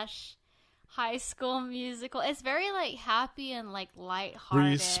 / High School Musical. It's very like happy and like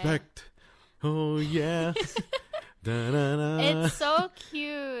lighthearted. Respect. Oh yeah. It's so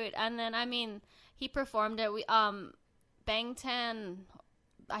cute. And then, I mean, he performed it. Bangtan,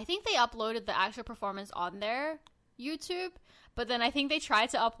 I think they uploaded the actual performance on their YouTube, but then I think they tried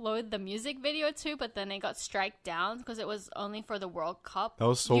to upload the music video too, but then it got striked down because it was only for the World Cup. That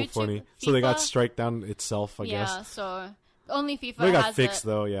was so YouTube, funny. FIFA. So they got striked down itself, I guess. Yeah, so only FIFA they got has fixed it.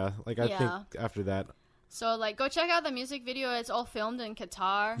 though, yeah. Like, I think after that. So, like, go check out the music video. It's all filmed in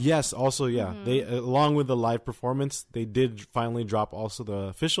Qatar. Yes, also, yeah. They, along with the live performance, they did finally drop also the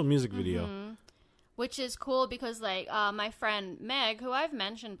official music video. Which is cool because, like, my friend Meg, who I've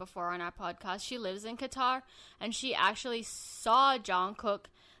mentioned before on our podcast, she lives in Qatar, and she actually saw Jungkook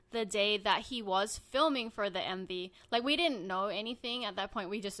the day that he was filming for the MV. Like, we didn't know anything at that point.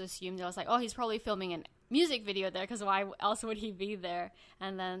 We just assumed, it was like, oh, he's probably filming an music video there, because why else would he be there?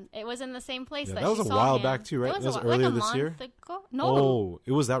 And then it was in the same place that was she a saw while him. back too, right? It was earlier like this year. Ago? No. Oh,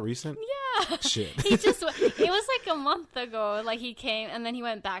 it was that recent? Yeah. Shit. It was like a month ago. Like, he came and then he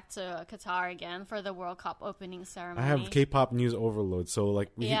went back to Qatar again for the World Cup opening ceremony. I have K-pop news overload, so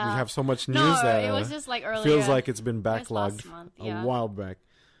like we have so much news that it was just like earlier. Feels like it's been backlogged a while back.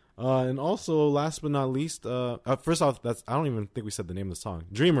 And also, last but not least, first off, I don't even think we said the name of the song.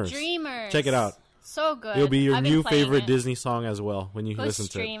 Dreamers. Check it out. So good. It'll be your new favorite Disney song as well when you listen to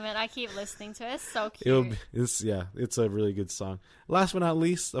it. Stream it. I keep listening to it. It's so cute. It's a really good song. Last but not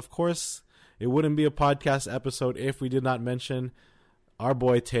least, of course, it wouldn't be a podcast episode if we did not mention our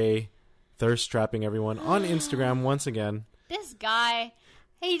boy Tay thirst trapping everyone on Instagram once again. This guy,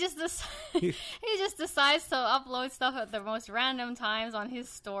 he just decides to upload stuff at the most random times on his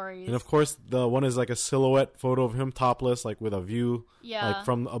stories. And of course, the one is like a silhouette photo of him topless, like with a view, like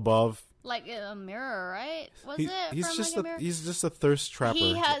from above. Like a mirror, right? He's just a thirst trapper.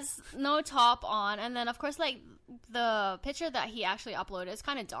 He has no top on, and then of course, like, the picture that he actually uploaded is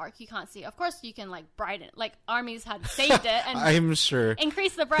kind of dark. You can't see. Of course, you can like brighten. Like, Armies had saved it, and I'm sure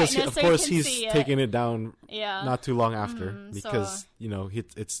increase the brightness. Of course, he's taking it down. Yeah. Not too long after, because you know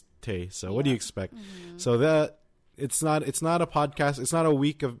it's Tay. So what do you expect? So that it's not a podcast. It's not a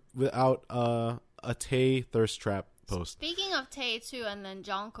week without a Tay thirst trap post. Speaking of Tae too, and then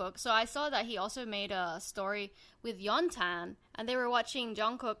Jungkook, so I saw that he also made a story with Yeontan, and they were watching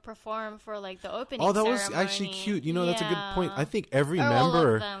Jungkook perform for like the opening. Oh, that was ceremony. actually cute. You know, that's a good point. I think every Or all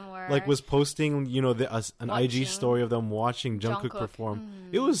member of them were like was posting, you know, an watching IG story of them watching Jungkook perform.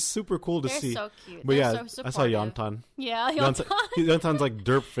 It was super cool to They're see. so cute. But They're yeah, so I saw supportive. Yeontan. Yeah, Yeontan. Yeontan's like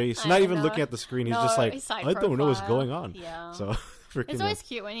derp face, I not even know. looking at the screen. He's No, just like, he's side I don't know what's profile. going on. Yeah. So freaking. It's always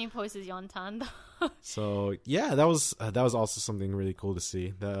cute when he posts his Yeontan. So yeah, that was also something really cool to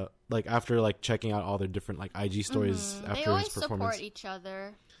see. Like after like checking out all their different like IG stories They after always his performance. support each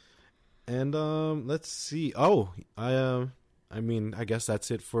other. And let's see. Oh, I mean, I guess that's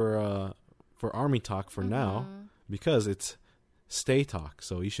it for Army Talk for now, because it's Stay Talk.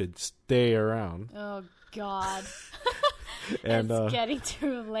 So you should stay around. Oh God. And it's getting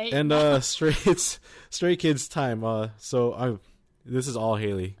too late. and Stray Kids time. So this is all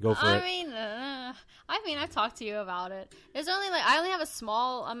Haley. Go for it. I mean, I've talked to you about it. I only have a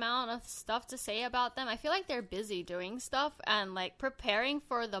small amount of stuff to say about them. I feel like they're busy doing stuff and like preparing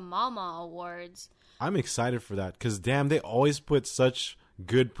for the Mama Awards. I'm excited for that because damn, they always put such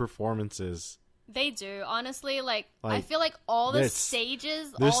good performances. They do, honestly. Like I feel like all the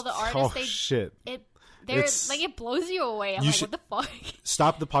stages, all the artists, shit. It blows you away. I'm like, what the fuck?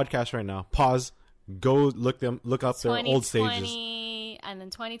 Stop the podcast right now. Pause. Go look up their old stages. And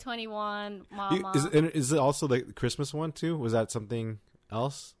then 2021, Mama. Is it also the Christmas one too? Was that something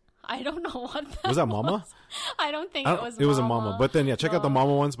else? I don't know what that was. That Mama? I don't think it was It was a Mama. But then, yeah, check out the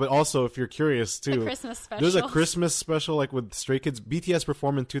Mama ones. But also, if you're curious too, the Christmas special. There's a Christmas special like with Stray Kids. BTS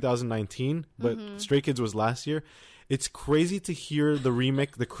performed in 2019, but Stray Kids was last year. It's crazy to hear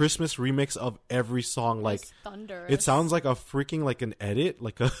the Christmas remix of every song. Like, it sounds like a freaking, like an edit,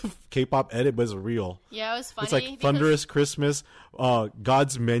 like a K-pop edit, but it's real. Yeah, it was funny. It's like Thunderous Christmas,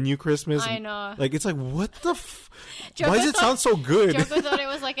 God's Menu Christmas. I know. Like, it's like, what the why does it sound so good? Joko thought it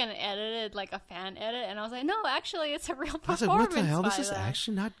was like an edited, like a fan edit, and I was like, no, actually, it's a real performance. I was like, what the hell? This is them.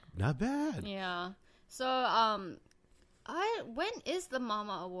 actually not bad. Yeah. So, when is the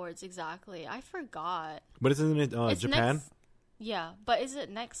Mama Awards exactly? I forgot. But isn't it Japan? Yeah, but is it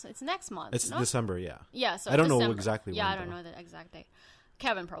next? It's next month. It's December, yeah. Yeah, so I don't December. know exactly. Yeah, when, I don't know the exact date.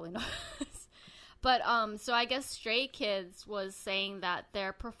 Kevin probably knows. But so I guess Stray Kids was saying that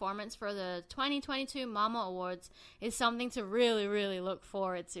their performance for the 2022 Mama Awards is something to really, really look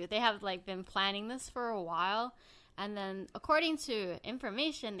forward to. They have like been planning this for a while, and then according to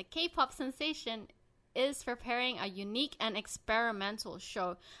information, the K-pop sensation is preparing a unique and experimental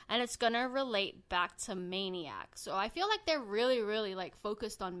show, and it's gonna relate back to Maniac. So I feel like they're really, really like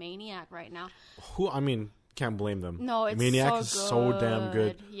focused on Maniac right now. Can't blame them. No, it's Maniac is so damn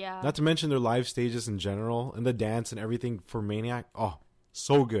good. Yeah. Not to mention their live stages in general and the dance and everything for Maniac. Oh,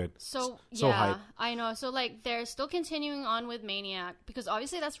 so good. So yeah, hype. I know. So like they're still continuing on with Maniac because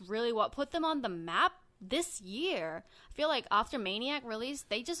obviously that's really what put them on the map this year. I feel like after Maniac released,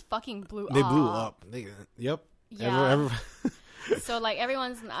 they just fucking blew up. They blew up. Yep. Yeah. So like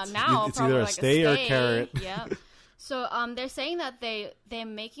everyone's now it's probably either a like stay a or stay. carrot. Yeah. So they're saying that they're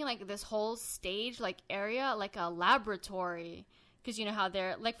making like this whole stage like area like a laboratory because you know how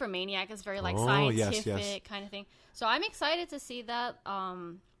they're like for Maniac it's very like scientific kind of thing. So I'm excited to see that.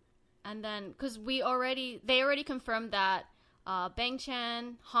 And then because they already confirmed that Bang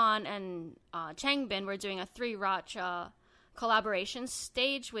Chan, Han, and Changbin were doing a 3-Rach collaboration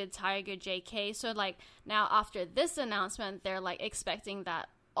stage with Tiger JK. So like now after this announcement, they're like expecting that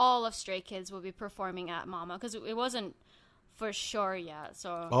all of Stray Kids will be performing at Mama because it wasn't for sure yet.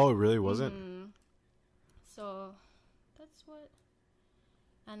 So it really wasn't. So that's what.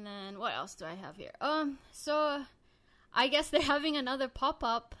 And then what else do I have here? So I guess they're having another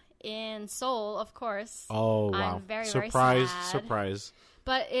pop-up in Seoul, of course. Oh wow! I'm very surprise! sad. Surprise!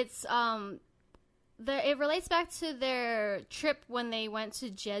 But it's it relates back to their trip when they went to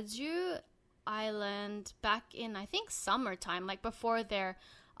Jeju Island back in I think summertime, like before their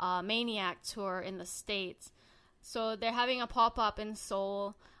Maniac tour in the States. So they're having a pop-up in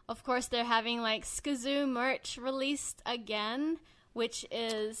Seoul. Of course, they're having like Skazoo merch released again, which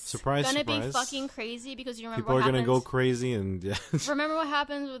is gonna be fucking crazy because you remember people are gonna go crazy and yeah. Remember what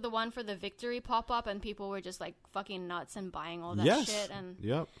happened with the one for the Victory pop-up and people were just like fucking nuts and buying all that shit and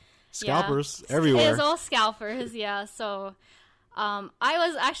yep. Scalpers everywhere. It was all scalpers, yeah. So I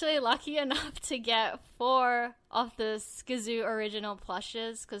was actually lucky enough to get 4 of the Skazoo original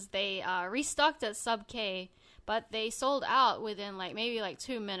plushes because they restocked at Sub K, but they sold out within like maybe like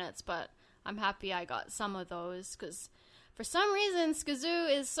 2 minutes. But I'm happy I got some of those because For some reason,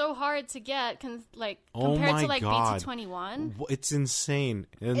 Skazoo is so hard to get, compared my to like God. BT21. It's insane.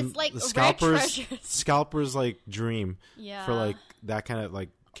 And It's like the rare treasures. scalpers like dream Yeah. for like that kind of like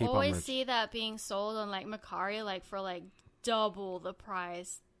K-pop Always merch. see that being sold on like Mercari like for like double the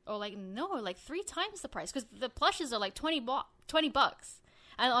price, or like like 3 times the price, because the plushes are like $20,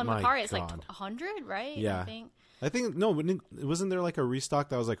 and on My Mercari it's like God. 100, right? Yeah. I think no, but wasn't there like a restock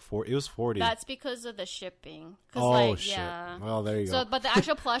that was like 40? It was 40. that's because of the shipping. 'Cause, Oh like, shit! Yeah. Well, there you So, go. but the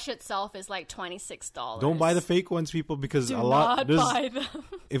actual plush itself is like $26. Don't buy the fake ones, people, because Do a lot. not There's, buy them.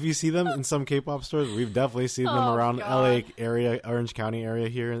 if you see them in some K-pop stores, we've definitely seen them Oh, around God. LA area, Orange County area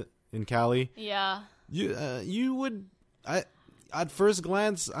here in Cali. Yeah. You would at first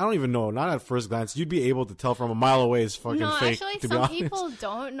glance, I don't even know. Not at first glance, you'd be able to tell from a mile away it's fucking No, fake. actually, to be some honest, people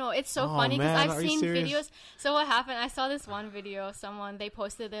don't know. It's so Oh, funny because man, I've are you seen serious? videos. So what happened? I saw this one video of someone. They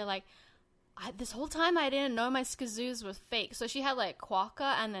posted. They're like, this whole time I didn't know my Skazoos was fake. So she had like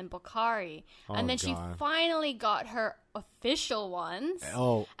Quokka and then Bakari, and then she God. finally got her official ones.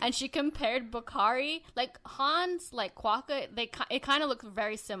 Oh, And she compared Bakari, like Hans, like Quokka. It kind of looked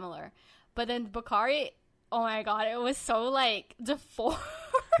very similar, but then Bakari. Oh my God, it was so like deformed.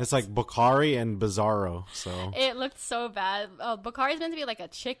 it's like Bakari and Bizarro. So It looked so bad. Bakari's meant to be like a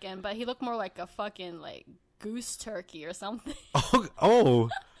chicken, but he looked more like a fucking like goose turkey or something.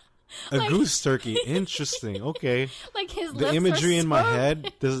 a goose turkey. Interesting. Okay. Like his The lips imagery were in my so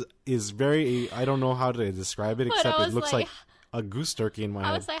head big. is very. I don't know how to describe it, But except I it was looks like- like a goose turkey in my I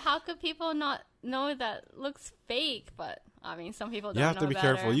head. was like, how could people not know that looks fake? But I mean, some people don't You have know to be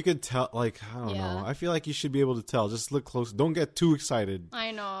better. careful. You could tell, like, I don't Yeah. know. I feel like you should be able to tell. Just look close. Don't get too excited.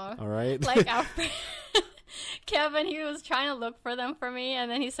 I know. All right. Like our friend Kevin, he was trying to look for them for me, and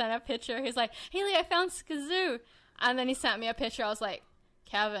then he sent a picture. He's like, Haley, I found Skazoo. And then he sent me a picture. I was like,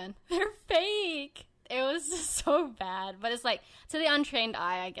 Kevin, they're fake. It was just so bad. But it's like, to the untrained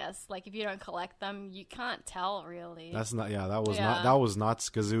eye, I guess. Like, if you don't collect them, you can't tell, really. That's not. Yeah, that was Yeah. not. That was not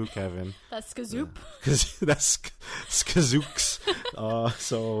Skazoo, Kevin. That's Skazoop. Because that's Skazooks.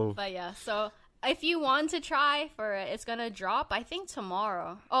 So But yeah, so if you want to try for it, it's going to drop, I think,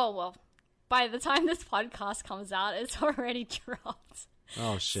 tomorrow. Oh, well, by the time this podcast comes out, it's already dropped.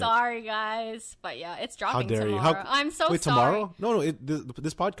 oh shit. Sorry, guys. But yeah, it's How dropping dare you? tomorrow. I'm so Wait, sorry. tomorrow? No.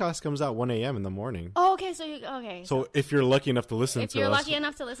 This podcast comes out 1 a.m. in the morning. Oh, okay. So So if you're lucky enough to listen if to you're us, lucky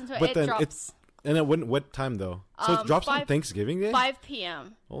enough to listen to it, but it then drops it's and then what time though? So it drops on 5 Thanksgiving Day. 5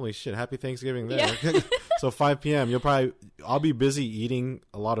 p.m. Holy shit! Happy Thanksgiving there. Yeah. So 5 p.m. I'll be busy eating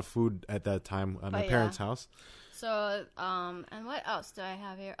a lot of food at that time at my But parents' yeah. house. So, and what else do I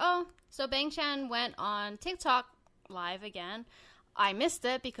have here? Oh, so Bang Chan went on TikTok live again. I missed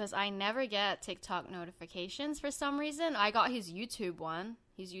it because I never get TikTok notifications for some reason. I got his YouTube one,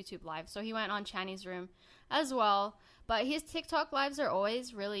 his YouTube live. So he went on Channy's room as well. But his TikTok lives are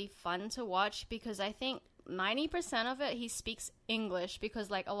always really fun to watch because I think 90% of it he speaks English, because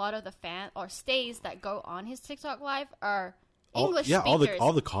like a lot of the fan or stays that go on his TikTok live are English speakers.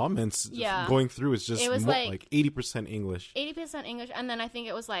 all the comments Yeah. going through is just It was like 80% English. 80% English, and then I think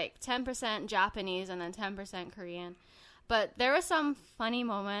it was like 10% Japanese and then 10% Korean. But there were some funny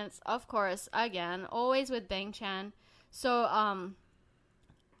moments, of course, again, always with Bang Chan. So,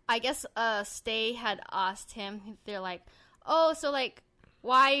 I guess Stay had asked him, they're like, oh, so like,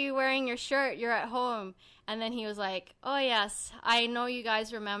 why are you wearing your shirt? You're at home. And then he was like, oh, yes, I know you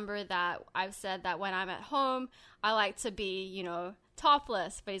guys remember that I've said that when I'm at home, I like to be,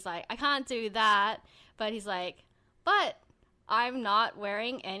 topless. But he's like, I can't do that. But he's like, but I'm not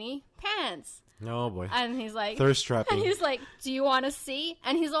wearing any pants. Oh boy. And he's like, Thirst trapping. And he's like, do you want to see?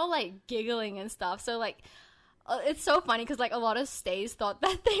 And he's all like giggling and stuff. So like, it's so funny because like a lot of stays thought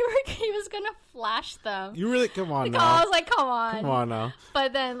that he was gonna flash them. You really come on Like, now. I was like, come on. Come on now.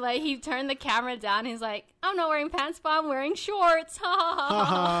 But then like he turned the camera down. He's like, I'm not wearing pants, but I'm wearing shorts. Ha ha ha.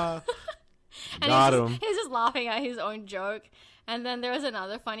 Haha. And Got he's him. Just, he's just laughing at his own joke. And then there was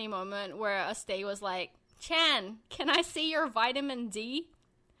another funny moment where a stay was like, Chan, can I see your vitamin D?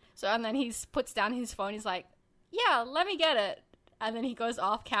 So, and then he puts down his phone. He's like, yeah, let me get it. And then he goes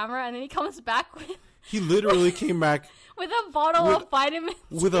off camera, and then he comes back with He literally came back a bottle With- of vitamin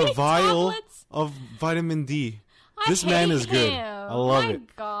D with a vial tablets. of vitamin D. I This man hate is good. him. I love My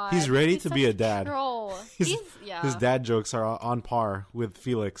it. God. He's ready to such be a dad. Troll. His, Yeah. his dad jokes are on par with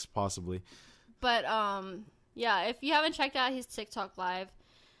Felix, possibly. But yeah, if you haven't checked out his TikTok live,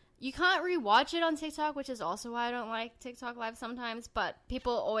 you can't rewatch it on TikTok, which is also why I don't like TikTok live sometimes. But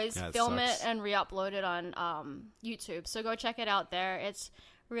people always Yeah, it film sucks. it and re-upload it on YouTube. So go check it out there. It's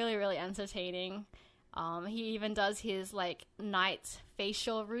really, really entertaining. He even does his like night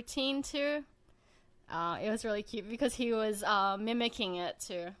facial routine too. It was really cute because he was mimicking it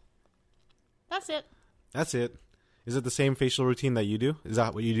too. That's it. That's it. Is it the same facial routine that you do? Is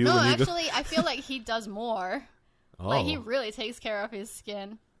that what you do? No, when you actually, I feel like he does more. Oh. Like, he really takes care of his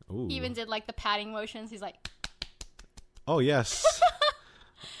skin. Ooh. He even did, like, the patting motions. He's like... Oh, yes.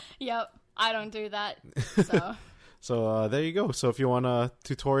 Yep, I don't do that, so... So, there you go. So, if you want a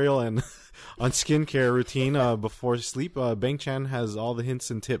tutorial and on skincare routine before sleep, Bang Chan has all the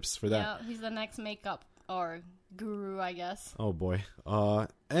hints and tips for that. Yeah, he's the next makeup or guru, I guess. Oh, boy.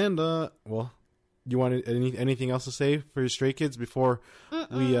 Well... You want anything else to say for your Stray Kids before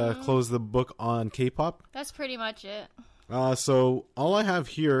we close the book on K-pop? That's pretty much it. So all I have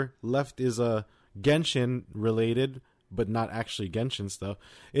here left is Genshin related, but not actually Genshin stuff.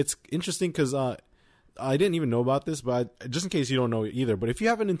 It's interesting because I didn't even know about this, but just in case you don't know either. But if you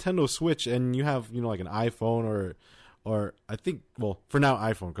have a Nintendo Switch and you have like an iPhone or I think for now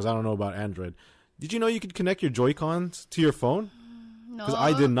iPhone because I don't know about Android. Did you know you could connect your Joy-Cons to your phone? No, because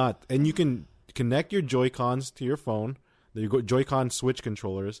I did not, and you can connect your Joy-Cons to your phone, the Joy-Con Switch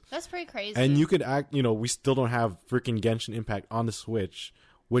controllers. That's pretty crazy. And you could we still don't have freaking Genshin Impact on the Switch,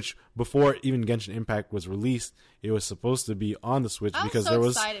 which before even Genshin Impact was released, it was supposed to be on the Switch because there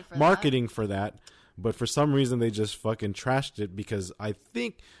was marketing for that. But for some reason, they just fucking trashed it because I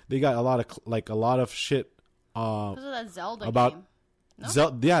think they got a lot of shit because of that Zelda about game.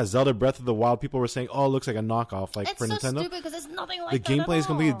 No? Zelda Breath of the Wild. People were saying, "Oh, it looks like a knockoff." Like it's for so Nintendo, stupid because it's nothing like the that gameplay at is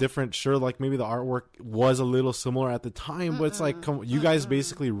completely all. different. Sure, like maybe the artwork was a little similar at the time, but it's like, you guys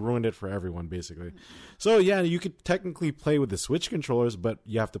basically ruined it for everyone, basically. So yeah, you could technically play with the Switch controllers, but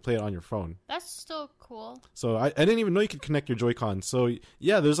you have to play it on your phone. That's still cool. So I didn't even know you could connect your Joy-Con. So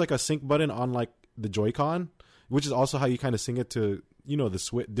yeah, there's like a sync button on like the Joy-Con, which is also how you kind of sync it to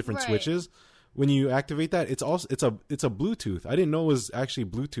the different switches. When you activate that, it's a Bluetooth. I didn't know it was actually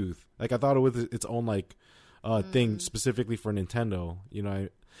Bluetooth. Like I thought it was its own like thing specifically for Nintendo.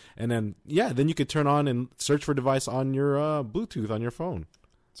 And then then you could turn on and search for device on your Bluetooth on your phone.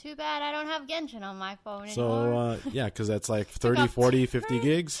 Too bad I don't have Genshin on my phone So anymore. because that's like 30, 40, 50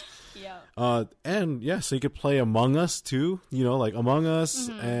 gigs. Yeah. So you could play Among Us too. Like Among Us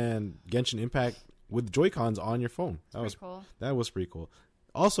and Genshin Impact with Joy-Cons on your phone. That was cool. That was pretty cool.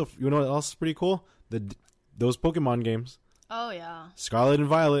 Also, you know what else is pretty cool? Those Pokemon games. Oh yeah. Scarlet and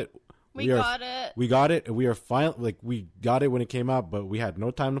Violet. We got it. We got it. We are we got it when it came out, but we had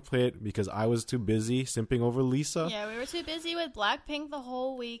no time to play it because I was too busy simping over Lisa. Yeah, we were too busy with Blackpink the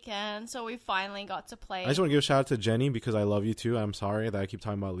whole weekend, so we finally got to play. I just want to give a shout out to Jenny because I love you too. I'm sorry that I keep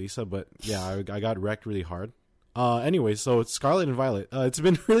talking about Lisa, but yeah, I got wrecked really hard. Anyway, so it's Scarlet and Violet. It's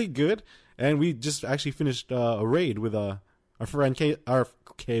been really good, and we just actually finished a raid with our friend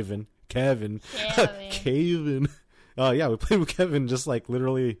Kevin. Kevin. Yeah, we played with Kevin just like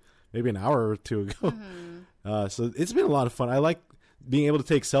literally maybe an hour or two ago. So it's been a lot of fun. I like being able to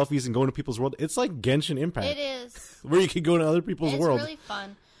take selfies and go into people's world. It's like Genshin Impact. It is. Where you can go to other people's world. It's really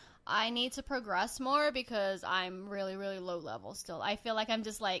fun. I need to progress more because I'm really, really low level still. I feel like I'm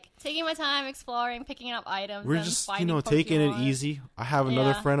just like taking my time, exploring, picking up items. We're and just finding taking it Pokemon. easy. I have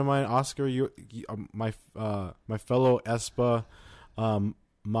another friend of mine, Oscar. My fellow Espa,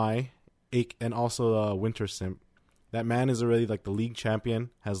 and also Winter Simp. That man is already like the league champion,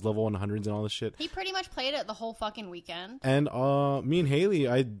 has level 100s and all this shit. He pretty much played it the whole fucking weekend. And me and Haley,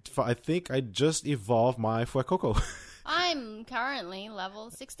 I think I just evolved my Fuecoco. I'm currently level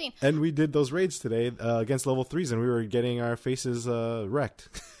 16. And we did those raids today against level 3s, and we were getting our faces wrecked.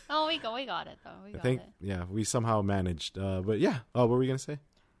 Oh, we got it, though. Yeah, we somehow managed. But yeah, what were we going to say?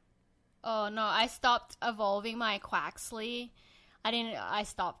 Oh, no, I stopped evolving my Quaxley. I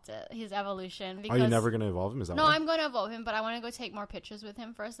stopped it, his evolution. Because, are you never going to evolve him? Is that no, why? I'm going to evolve him, but I want to go take more pictures with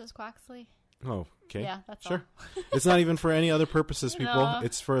him first as Quaxley. Oh, okay. Yeah, that's sure. all. It's not even for any other purposes, people. No.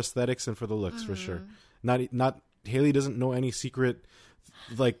 It's for aesthetics and for the looks, for sure. Not Haley doesn't know any secret,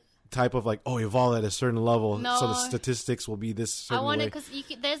 like, type of, like, evolve at a certain level, so the statistics will be this certain way. I want it because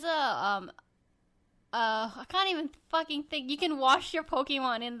there's a, I can't even fucking think. You can wash your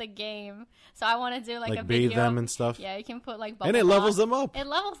Pokemon in the game. So I want to do, like a bathe video. them and stuff. Yeah, you can put, like, bubble and it levels them up. It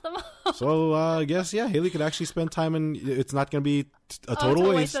levels them up. So, I guess, Haley could actually spend time, and it's not going to be a total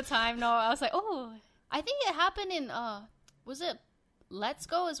waste. Of time. No, I was like, I think it happened in, was it Let's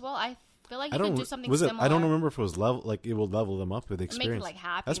Go as well? I feel like you could do something similar. I don't remember if it was it will level them up with experience. Make it like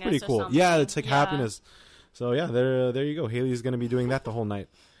happiness. That's pretty cool. Yeah, it's like happiness. So yeah, there you go. Haley's going to be doing that the whole night.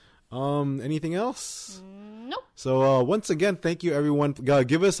 Anything else? Nope. So once again, thank you everyone.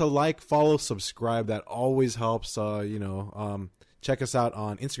 Give us a like, follow, subscribe. That always helps. check us out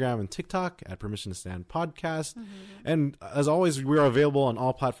on Instagram and TikTok at Permission to Stand Podcast. And as always, we are available on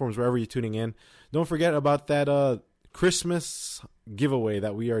all platforms wherever you're tuning in. Don't forget about that Christmas giveaway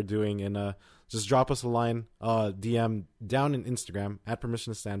that we are doing, and just drop us a line, DM down in Instagram at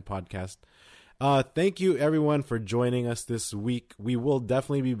Permission to Stand Podcast. Thank you everyone for joining us this week. We will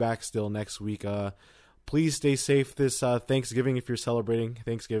definitely be back still next week. Please stay safe this Thanksgiving if you're celebrating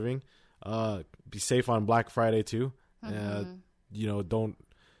Thanksgiving. Be safe on Black Friday too. Don't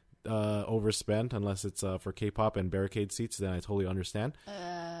overspend unless it's for K-pop and barricade seats. Then I totally understand.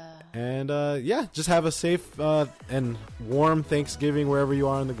 And just have a safe and warm Thanksgiving wherever you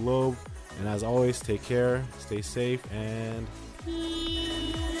are in the globe. And as always, take care, stay safe, and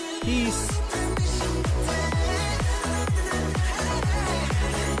peace.